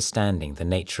 understanding the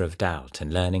nature of doubt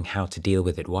and learning how to deal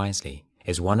with it wisely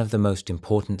is one of the most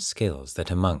important skills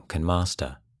that a monk can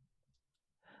master.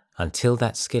 Until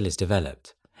that skill is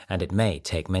developed, and it may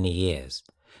take many years,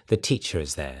 the teacher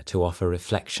is there to offer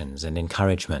reflections and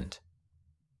encouragement.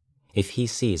 If he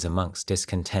sees a monk's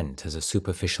discontent as a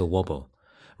superficial wobble,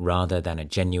 rather than a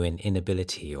genuine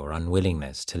inability or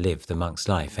unwillingness to live the monk's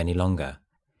life any longer,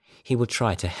 he will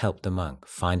try to help the monk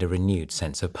find a renewed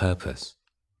sense of purpose.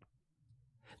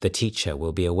 The teacher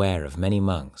will be aware of many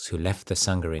monks who left the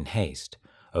Sangha in haste,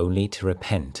 only to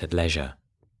repent at leisure.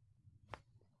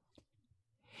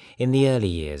 In the early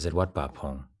years at Wat Pah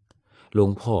Pong,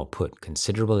 Luang Por put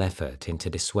considerable effort into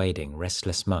dissuading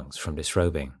restless monks from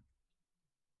disrobing.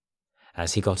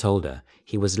 As he got older,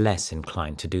 he was less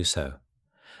inclined to do so,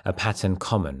 a pattern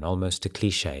common almost to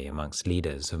cliché amongst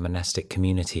leaders of monastic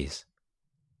communities.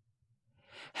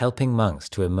 Helping monks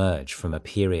to emerge from a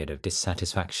period of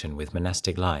dissatisfaction with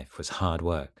monastic life was hard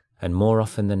work, and more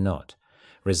often than not,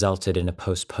 resulted in a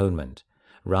postponement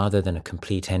rather than a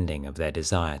complete ending of their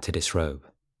desire to disrobe.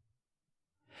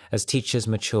 As teachers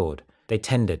matured, they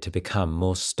tended to become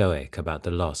more stoic about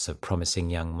the loss of promising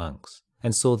young monks,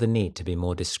 and saw the need to be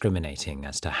more discriminating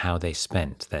as to how they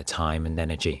spent their time and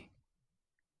energy.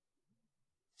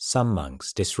 Some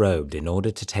monks disrobed in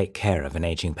order to take care of an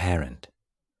aging parent.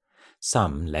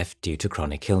 Some left due to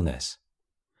chronic illness.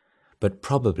 But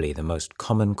probably the most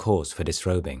common cause for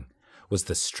disrobing was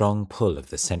the strong pull of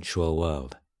the sensual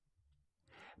world.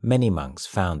 Many monks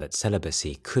found that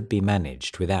celibacy could be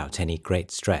managed without any great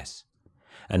stress,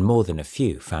 and more than a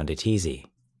few found it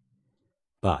easy.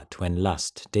 But when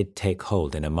lust did take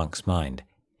hold in a monk's mind,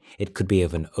 it could be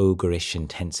of an ogreish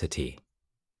intensity.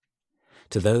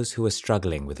 To those who were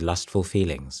struggling with lustful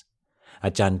feelings,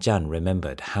 Ajahn Chah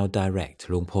remembered how direct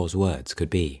Luang Por's words could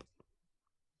be.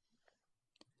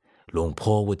 Luang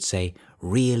Por would say,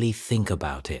 "Really think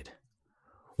about it.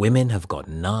 Women have got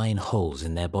 9 holes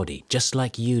in their body, just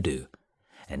like you do,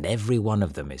 and every one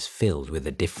of them is filled with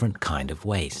a different kind of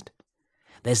waste.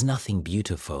 There's nothing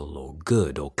beautiful or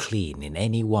good or clean in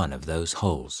any one of those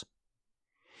holes.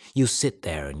 You sit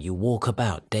there and you walk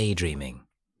about daydreaming,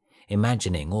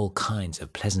 imagining all kinds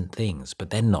of pleasant things, but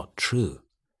they're not true.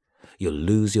 You'll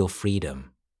lose your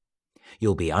freedom.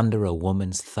 You'll be under a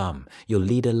woman's thumb. You'll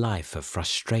lead a life of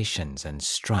frustrations and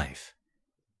strife.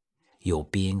 You're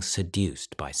being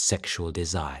seduced by sexual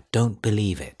desire. Don't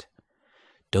believe it.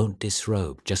 Don't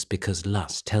disrobe just because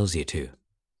lust tells you to.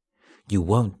 You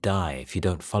won't die if you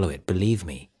don't follow it, believe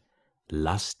me.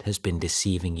 Lust has been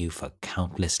deceiving you for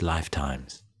countless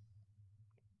lifetimes."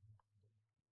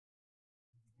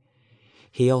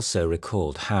 He also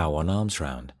recalled how, on alms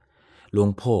round,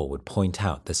 Luang Por would point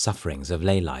out the sufferings of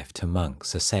lay life to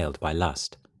monks assailed by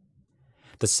lust.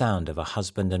 The sound of a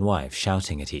husband and wife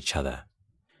shouting at each other.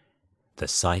 The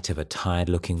sight of a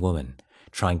tired-looking woman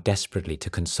trying desperately to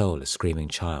console a screaming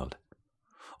child.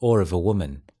 Or of a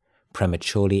woman,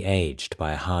 prematurely aged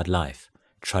by a hard life,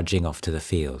 trudging off to the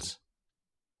fields.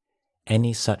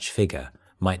 Any such figure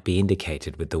might be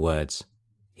indicated with the words,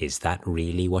 "Is that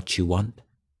really what you want?"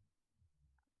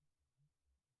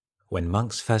 When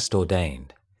monks first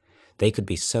ordained, they could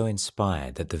be so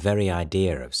inspired that the very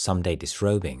idea of someday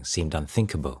disrobing seemed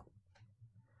unthinkable.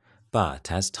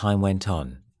 But as time went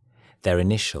on, their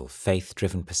initial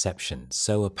faith-driven perception,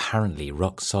 so apparently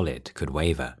rock-solid, could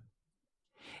waver.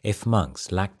 If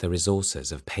monks lacked the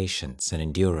resources of patience and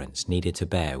endurance needed to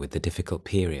bear with the difficult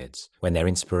periods when their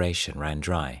inspiration ran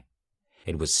dry,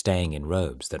 it was staying in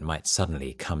robes that might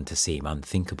suddenly come to seem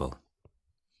unthinkable.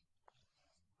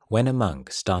 When a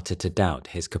monk started to doubt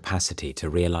his capacity to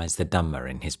realize the Dhamma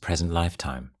in his present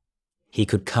lifetime, he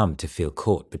could come to feel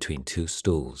caught between 2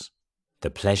 stools, the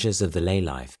pleasures of the lay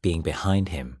life being behind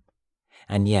him,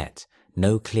 and yet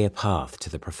no clear path to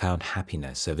the profound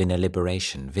happiness of inner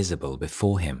liberation visible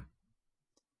before him.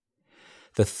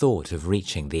 The thought of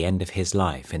reaching the end of his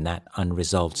life in that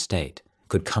unresolved state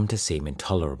could come to seem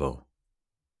intolerable.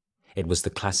 It was the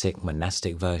classic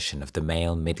monastic version of the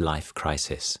male midlife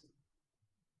crisis.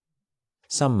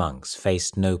 Some monks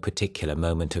faced no particular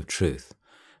moment of truth,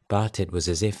 but it was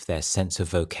as if their sense of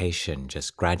vocation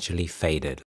just gradually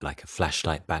faded like a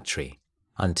flashlight battery,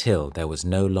 until there was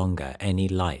no longer any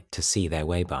light to see their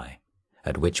way by,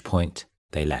 at which point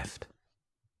they left.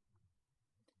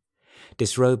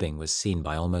 Disrobing was seen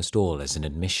by almost all as an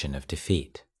admission of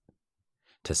defeat.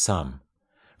 To some,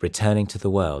 returning to the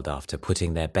world after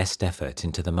putting their best effort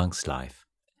into the monk's life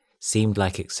seemed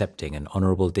like accepting an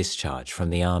honorable discharge from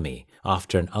the army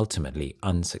after an ultimately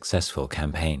unsuccessful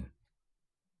campaign.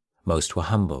 Most were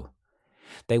humble.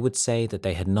 They would say that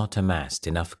they had not amassed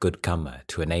enough good karma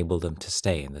to enable them to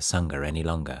stay in the SANGHA any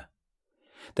longer.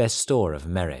 Their store of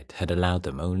merit had allowed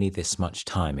them only this much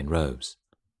time in robes.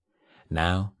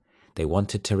 Now, they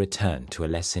wanted to return to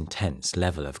a less intense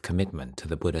level of commitment to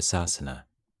the Buddha Sasana,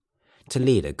 to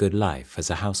lead a good life as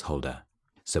a householder,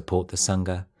 support the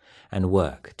SANGHA, and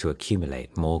work to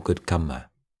accumulate more good karma.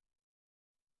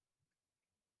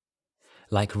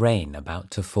 Like rain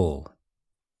about to fall.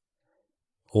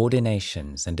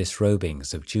 Ordinations and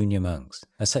disrobings of junior monks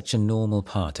are such a normal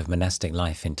part of monastic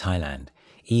life in Thailand,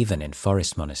 even in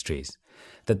forest monasteries,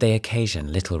 that they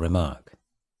occasion little remark.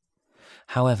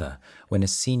 However, when a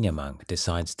senior monk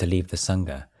decides to leave the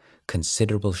SANGHA,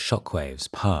 considerable shockwaves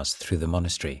passed through the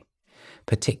monastery,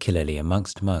 particularly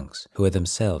amongst monks who were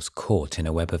themselves caught in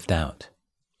a web of doubt.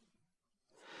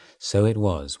 So it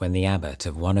was when the abbot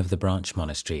of one of the branch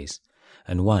monasteries,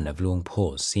 and one of Luang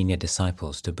Por's senior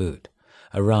disciples to boot,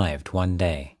 arrived one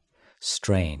day,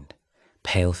 strained,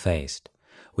 pale-faced,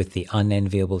 with the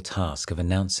unenviable task of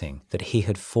announcing that he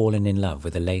had fallen in love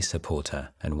with a lay supporter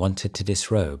and wanted to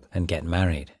disrobe and get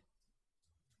married.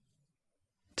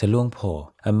 To Luang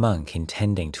Por, a monk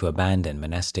intending to abandon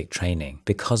monastic training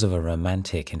because of a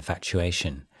romantic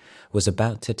infatuation was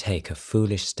about to take a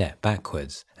foolish step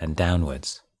backwards and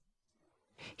downwards.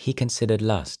 He considered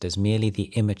lust as merely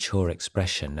the immature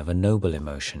expression of a noble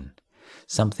emotion,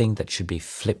 something that should be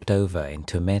flipped over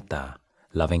into metta,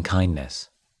 loving kindness.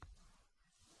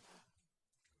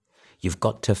 You've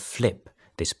got to flip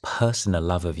this personal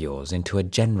love of yours into a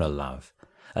general love,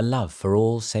 a love for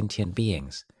all sentient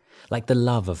beings, like the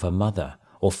love of a mother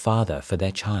or father for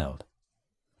their child.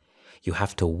 You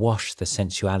have to wash the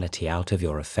sensuality out of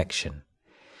your affection,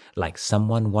 like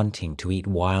someone wanting to eat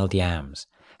wild yams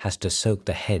has to soak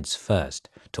the heads first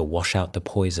to wash out the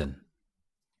poison.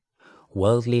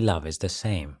 Worldly love is the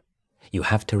same. You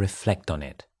have to reflect on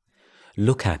it.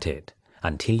 Look at it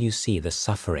until you see the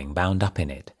suffering bound up in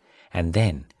it, and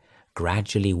then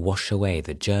gradually wash away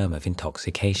the germ of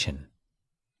intoxication.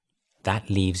 That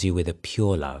leaves you with a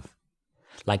pure love,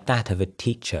 like that of a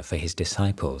teacher for his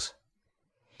disciples.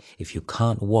 If you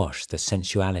can't wash the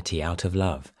sensuality out of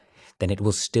love, then it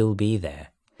will still be there,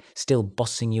 still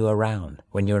bossing you around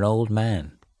when you're an old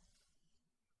man.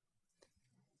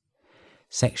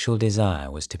 Sexual desire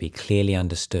was to be clearly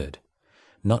understood,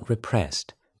 not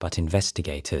repressed, but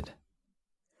investigated.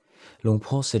 Luang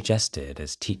Por suggested,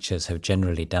 as teachers have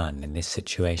generally done in this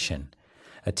situation,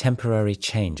 a temporary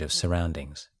change of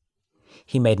surroundings.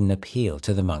 He made an appeal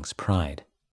to the monk's pride.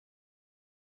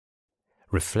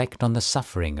 Reflect on the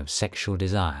suffering of sexual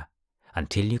desire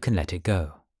until you can let it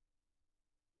go.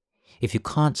 If you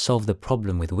can't solve the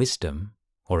problem with wisdom,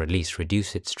 or at least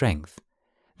reduce its strength,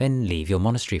 then leave your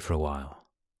monastery for a while.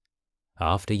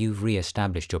 After you've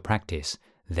re-established your practice,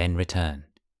 then return.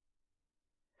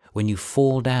 When you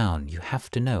fall down, you have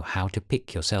to know how to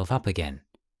pick yourself up again.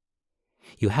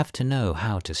 You have to know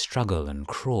how to struggle and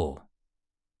crawl.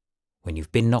 When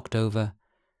you've been knocked over,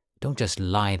 don't just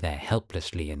lie there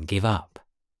helplessly and give up.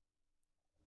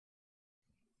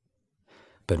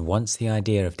 But once the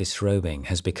idea of disrobing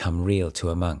has become real to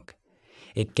a monk,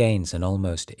 it gains an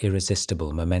almost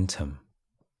irresistible momentum.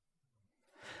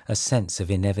 A sense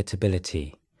of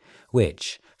inevitability,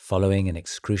 which, following an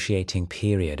excruciating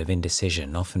period of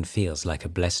indecision, often feels like a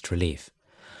blessed relief,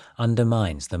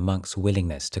 undermines the monk's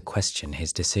willingness to question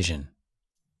his decision.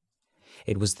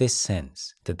 It was this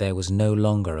sense that there was no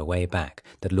longer a way back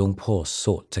that Luang Por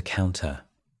sought to counter.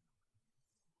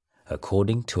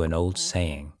 According to an old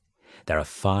saying, there are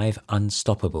 5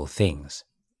 unstoppable things: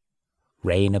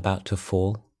 rain about to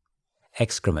fall,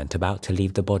 excrement about to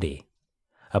leave the body,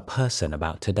 a person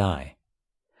about to die,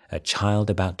 a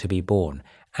child about to be born,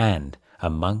 and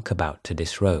a monk about to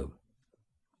disrobe.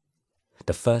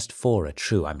 The first 4 are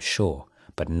true, I'm sure,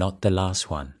 but not the last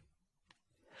one.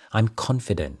 I'm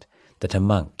confident that a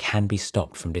monk can be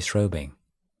stopped from disrobing.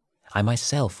 I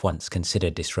myself once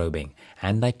considered disrobing,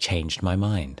 and I changed my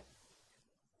mind.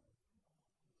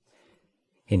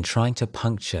 In trying to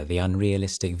puncture the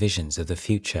unrealistic visions of the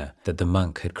future that the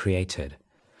monk had created,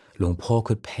 Luang Por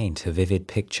could paint a vivid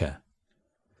picture.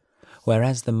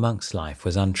 Whereas the monk's life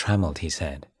was untrammeled, he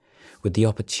said, with the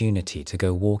opportunity to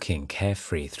go walking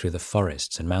carefree through the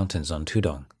forests and mountains on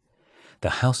Tudong,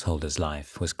 the householder's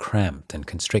life was cramped and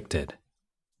constricted.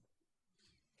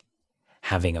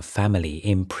 Having a family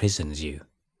imprisons you.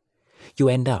 You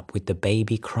end up with the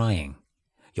baby crying,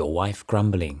 your wife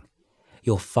grumbling,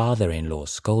 your father-in-law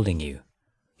scolding you,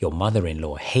 your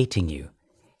mother-in-law hating you,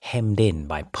 hemmed in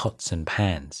by pots and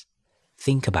pans.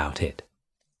 Think about it.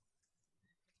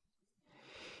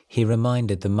 He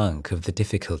reminded the monk of the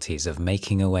difficulties of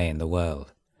making a way in the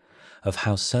world, of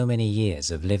how so many years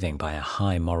of living by a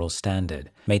high moral standard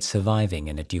made surviving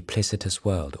in a duplicitous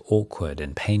world awkward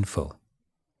and painful.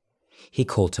 He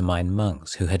called to mind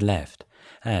monks who had left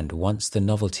and, once the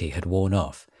novelty had worn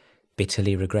off,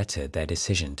 bitterly regretted their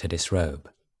decision to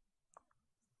disrobe.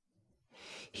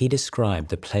 He described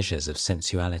the pleasures of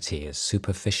sensuality as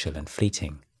superficial and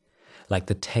fleeting, like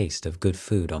the taste of good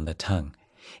food on the tongue,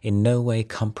 in no way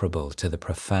comparable to the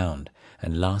profound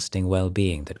and lasting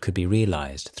well-being that could be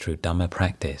realized through Dhamma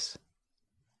practice.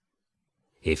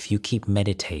 If you keep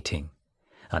meditating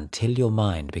until your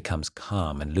mind becomes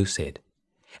calm and lucid,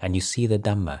 and you see the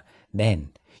Dhamma,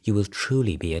 then you will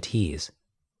truly be at ease.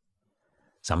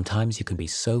 Sometimes you can be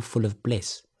so full of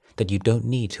bliss that you don't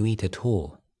need to eat at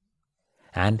all.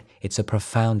 And it's a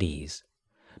profound ease,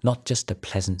 not just a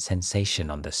pleasant sensation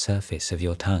on the surface of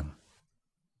your tongue.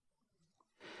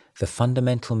 The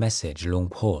fundamental message Luang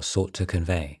Por sought to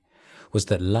convey was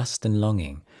that lust and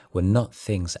longing were not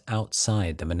things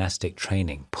outside the monastic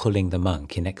training pulling the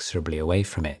monk inexorably away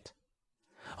from it.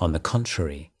 On the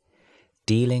contrary,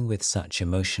 dealing with such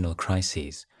emotional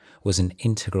crises was an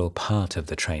integral part of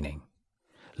the training,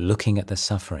 looking at the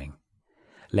suffering,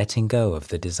 letting go of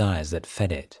the desires that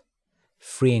fed it,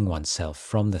 freeing oneself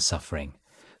from the suffering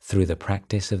through the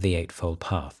practice of the Eightfold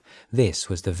Path. This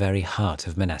was the very heart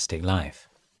of monastic life.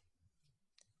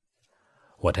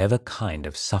 Whatever kind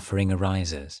of suffering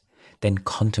arises, then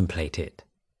contemplate it.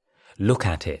 Look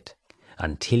at it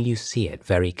until you see it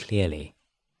very clearly.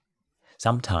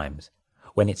 Sometimes,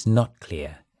 when it's not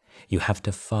clear, you have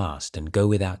to fast and go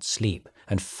without sleep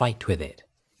and fight with it,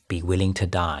 be willing to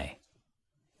die.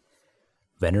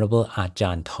 Venerable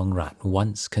Ajahn Tongrat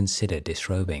once considered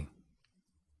disrobing.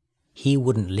 He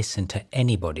wouldn't listen to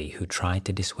anybody who tried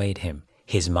to dissuade him.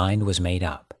 His mind was made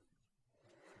up.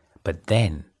 But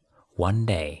then, one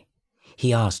day,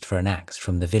 he asked for an axe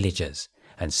from the villagers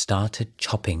and started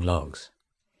chopping logs.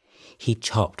 He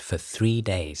chopped for 3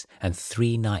 days and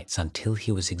 3 nights until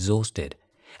he was exhausted,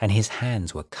 and his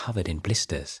hands were covered in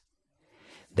blisters.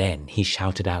 Then he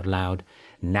shouted out loud,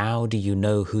 "Now do you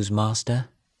know who's master?"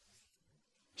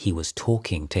 He was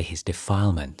talking to his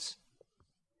defilements.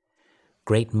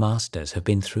 Great masters have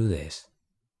been through this.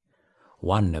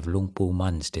 One of Luang Por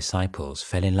Man's disciples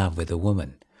fell in love with a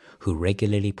woman who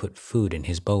regularly put food in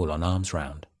his bowl on alms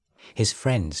round. His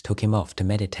friends took him off to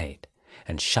meditate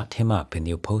and shut him up in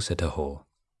the Uposatha hall.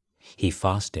 He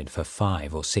fasted for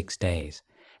 5 or 6 days,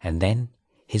 and then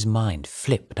his mind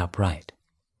flipped upright.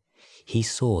 He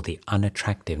saw the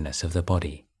unattractiveness of the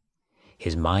body.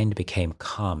 His mind became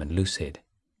calm and lucid.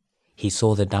 He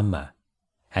saw the Dhamma,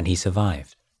 and he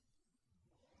survived.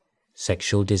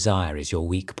 Sexual desire is your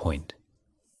weak point,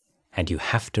 and you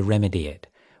have to remedy it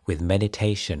with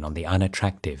meditation on the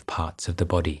unattractive parts of the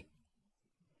body.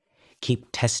 Keep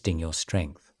testing your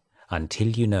strength until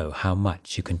you know how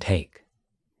much you can take.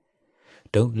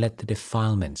 Don't let the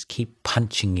defilements keep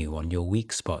punching you on your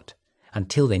weak spot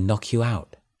until they knock you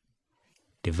out.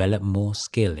 Develop more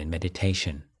skill in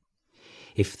meditation.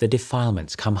 If the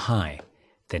defilements come high,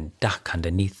 then duck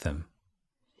underneath them.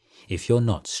 If you're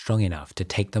not strong enough to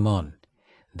take them on,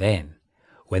 then,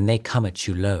 when they come at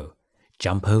you low,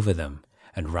 jump over them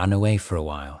and run away for a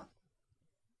while.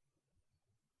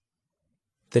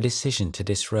 The decision to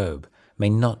disrobe may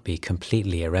not be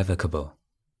completely irrevocable.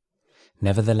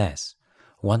 Nevertheless,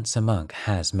 once a monk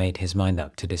has made his mind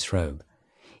up to disrobe,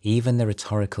 even the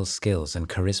rhetorical skills and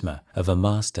charisma of a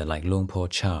master like Luang Por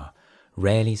Chah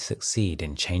rarely succeed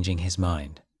in changing his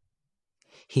mind.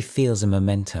 He feels a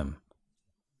momentum.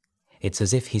 It's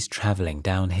as if he's traveling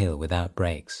downhill without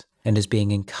brakes and is being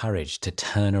encouraged to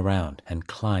turn around and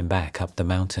climb back up the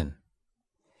mountain.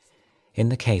 In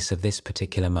the case of this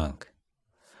particular monk,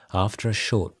 after a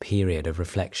short period of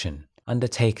reflection,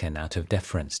 undertaken out of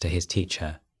deference to his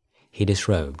teacher, he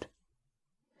disrobed.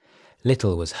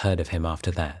 Little was heard of him after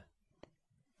that.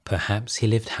 Perhaps he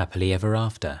lived happily ever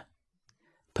after.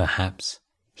 Perhaps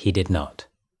he did not.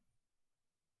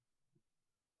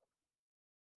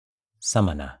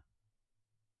 SAMANA.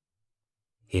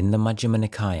 In the Majjhima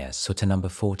Nikāya, Sutta number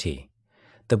 40,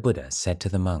 the Buddha said to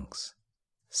the monks,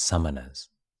 "Samanas,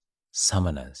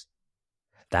 samanas,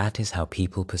 that is how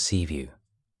people perceive you.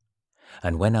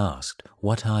 And when asked,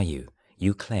 'What are you?'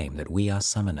 you claim that we are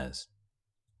samanas.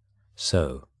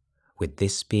 So, with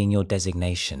this being your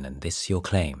designation and this your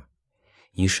claim,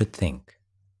 you should think,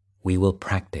 we will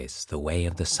practice the way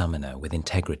of the samana with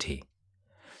integrity,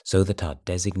 so that our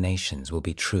designations will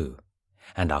be true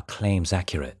and our claims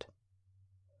accurate,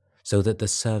 so that the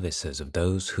services of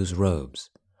those whose robes,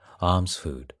 alms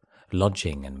food,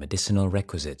 lodging and medicinal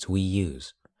requisites we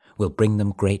use will bring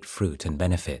them great fruit and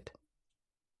benefit,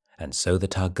 and so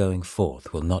that our going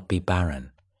forth will not be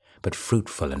barren, but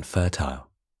fruitful and fertile.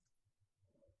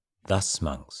 Thus,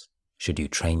 monks, should you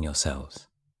train yourselves."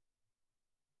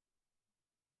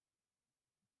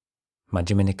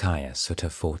 Majjhima Nikāya,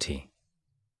 Sutta 40.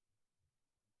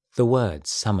 The word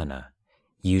samana,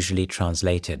 usually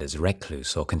translated as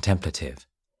recluse or contemplative,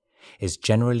 is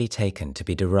generally taken to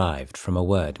be derived from a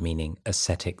word meaning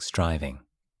ascetic striving.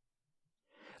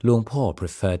 Luang Por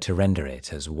preferred to render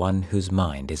it as one whose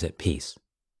mind is at peace.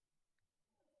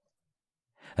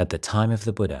 At the time of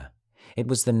the Buddha, it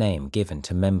was the name given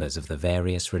to members of the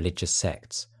various religious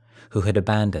sects who had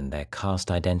abandoned their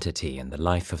caste identity and the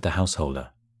life of the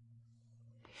householder.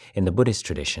 In the Buddhist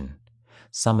tradition,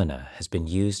 samana has been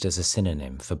used as a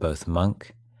synonym for both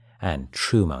monk and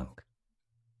true monk.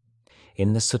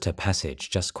 In the sutta passage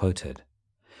just quoted,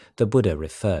 the Buddha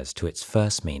refers to its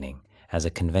first meaning as a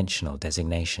conventional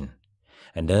designation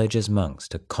and urges monks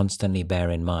to constantly bear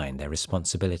in mind their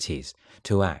responsibilities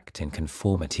to act in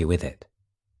conformity with it.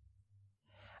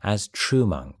 As true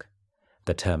monk,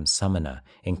 the term samana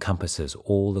encompasses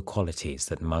all the qualities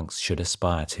that monks should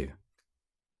aspire to.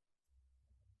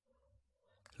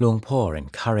 Luang Por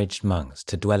encouraged monks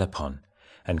to dwell upon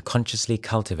and consciously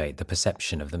cultivate the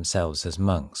perception of themselves as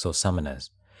monks or samanas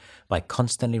by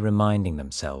constantly reminding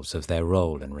themselves of their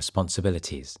role and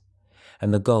responsibilities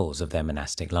and the goals of their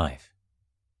monastic life.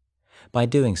 By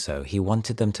doing so, he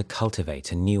wanted them to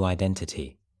cultivate a new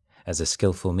identity as a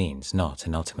skillful means, not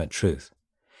an ultimate truth,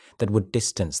 that would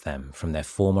distance them from their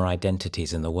former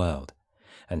identities in the world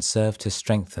and serve to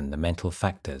strengthen the mental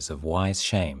factors of wise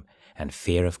shame and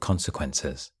fear of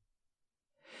consequences.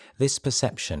 This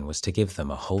perception was to give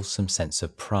them a wholesome sense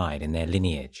of pride in their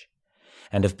lineage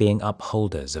and of being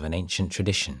upholders of an ancient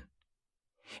tradition.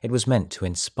 It was meant to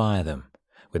inspire them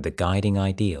with the guiding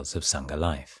ideals of Sangha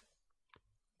life.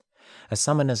 A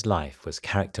samana's life was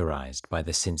characterized by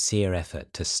the sincere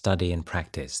effort to study and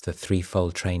practice the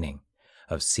threefold training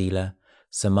of sila,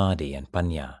 samadhi and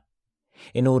panya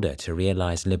in order to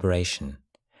realize liberation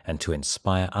and to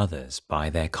inspire others by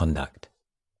their conduct.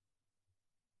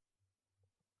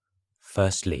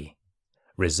 Firstly,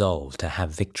 resolve to have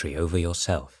victory over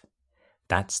yourself.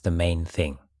 That's the main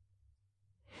thing.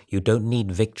 You don't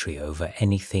need victory over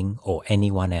anything or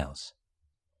anyone else.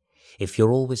 If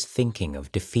you're always thinking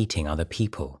of defeating other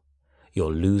people,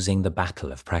 you're losing the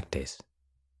battle of practice.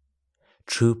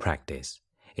 True practice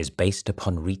is based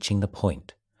upon reaching the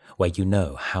point where you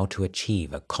know how to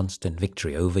achieve a constant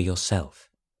victory over yourself.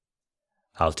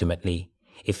 Ultimately,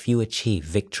 if you achieve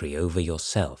victory over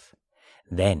yourself,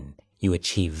 then you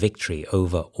achieve victory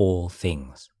over all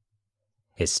things.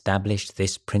 Establish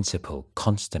this principle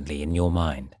constantly in your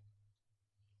mind.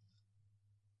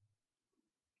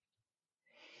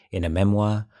 In a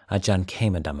memoir, Ajahn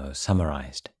Chah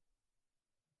summarized,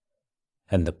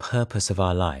 "And the purpose of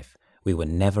our life we were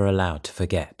never allowed to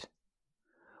forget.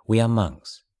 We are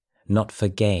monks, not for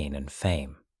gain and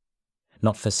fame,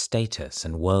 not for status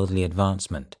and worldly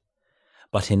advancement,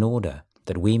 but in order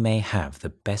that we may have the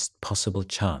best possible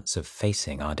chance of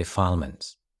facing our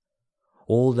defilements,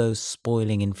 all those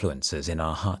spoiling influences in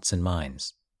our hearts and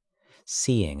minds,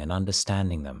 seeing and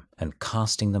understanding them and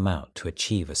casting them out to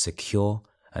achieve a secure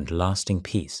and lasting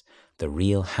peace, the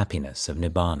real happiness of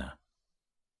Nibbana."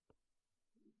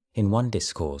 In one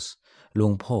discourse,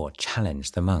 Luang Por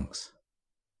challenged the monks.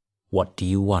 What do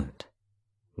you want?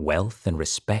 Wealth and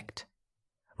respect?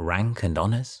 Rank and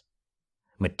honors?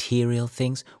 Material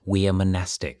things? We are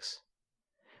monastics.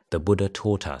 The Buddha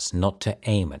taught us not to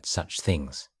aim at such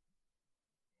things.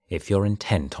 If you're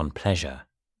intent on pleasure,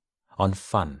 on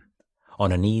fun,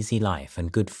 on an easy life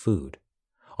and good food,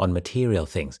 on material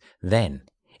things, then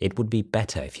it would be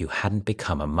better if you hadn't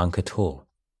become a monk at all.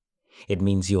 It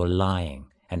means you're lying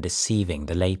and deceiving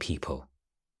the lay people.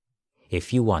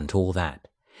 If you want all that,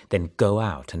 then go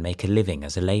out and make a living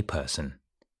as a layperson.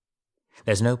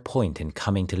 There's no point in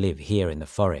coming to live here in the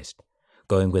forest,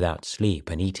 going without sleep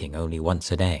and eating only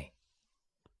once a day.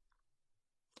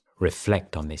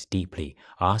 Reflect on this deeply.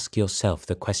 Ask yourself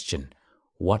the question,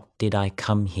 what did I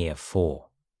come here for?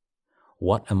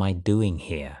 What am I doing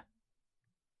here?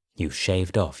 You've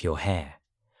shaved off your hair,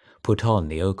 put on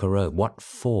the ochre robe. What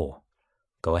for?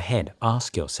 Go ahead,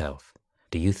 ask yourself,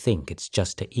 do you think it's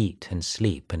just to eat and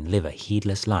sleep and live a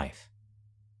heedless life?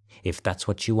 If that's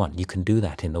what you want, you can do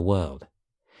that in the world.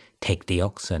 Take the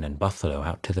oxen and buffalo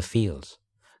out to the fields.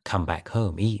 Come back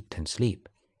home, eat and sleep.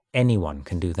 Anyone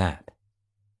can do that.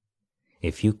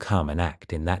 If you come and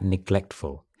act in that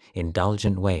neglectful,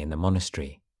 indulgent way in the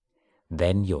monastery,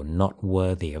 then you're not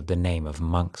worthy of the name of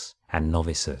monks and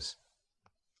novices.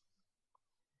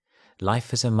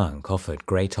 Life as a monk offered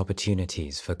great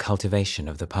opportunities for cultivation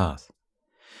of the path,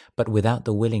 but without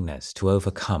the willingness to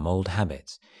overcome old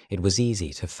habits, it was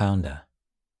easy to founder.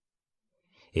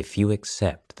 If you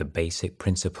accept the basic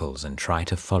principles and try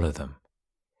to follow them,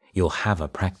 you'll have a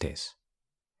practice.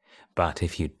 But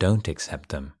if you don't accept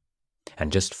them,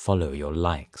 and just follow your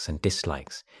likes and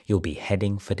dislikes, you'll be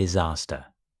heading for disaster.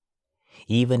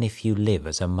 Even if you live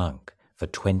as a monk for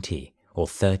 20 or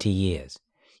 30 years,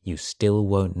 you still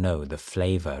won't know the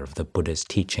flavor of the Buddha's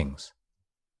teachings.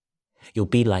 You'll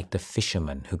be like the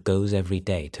fisherman who goes every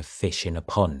day to fish in a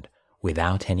pond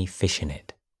without any fish in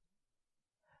it.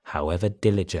 However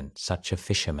diligent such a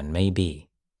fisherman may be,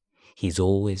 he's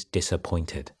always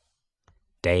disappointed.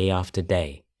 Day after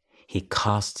day, he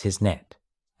casts his net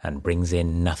and brings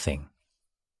in nothing.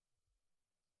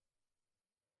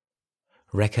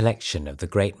 Recollection of the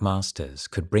great masters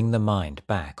could bring the mind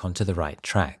back onto the right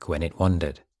track when it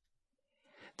wandered.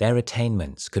 Their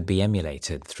attainments could be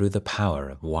emulated through the power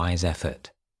of wise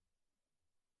effort.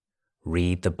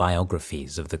 Read the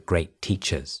biographies of the great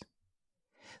teachers.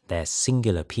 They're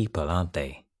singular people, aren't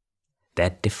they?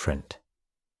 They're different.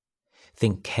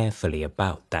 Think carefully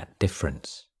about that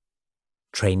difference.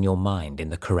 Train your mind in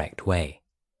the correct way.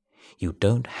 You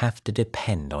don't have to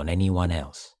depend on anyone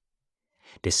else.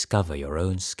 Discover your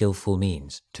own skillful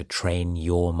means to train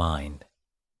your mind.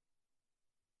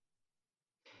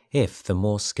 If the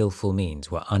more skillful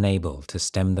means were unable to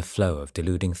stem the flow of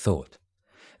deluding thought,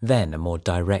 then a more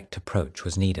direct approach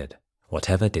was needed,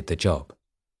 whatever did the job.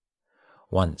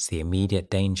 Once the immediate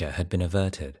danger had been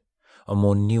averted, a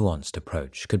more nuanced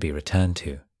approach could be returned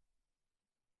to.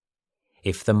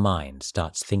 If the mind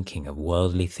starts thinking of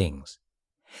worldly things,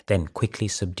 then quickly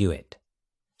subdue it.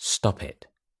 Stop it.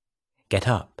 Get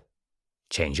up.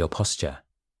 Change your posture.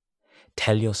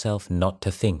 Tell yourself not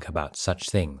to think about such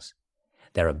things.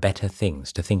 There are better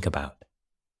things to think about.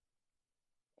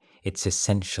 It's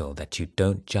essential that you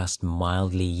don't just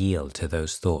mildly yield to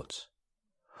those thoughts.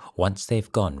 Once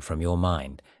they've gone from your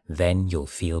mind, then you'll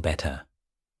feel better.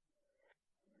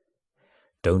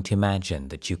 Don't imagine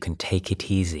that you can take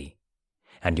it easy,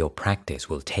 and your practice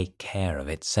will take care of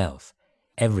itself.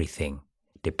 Everything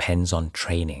depends on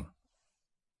training.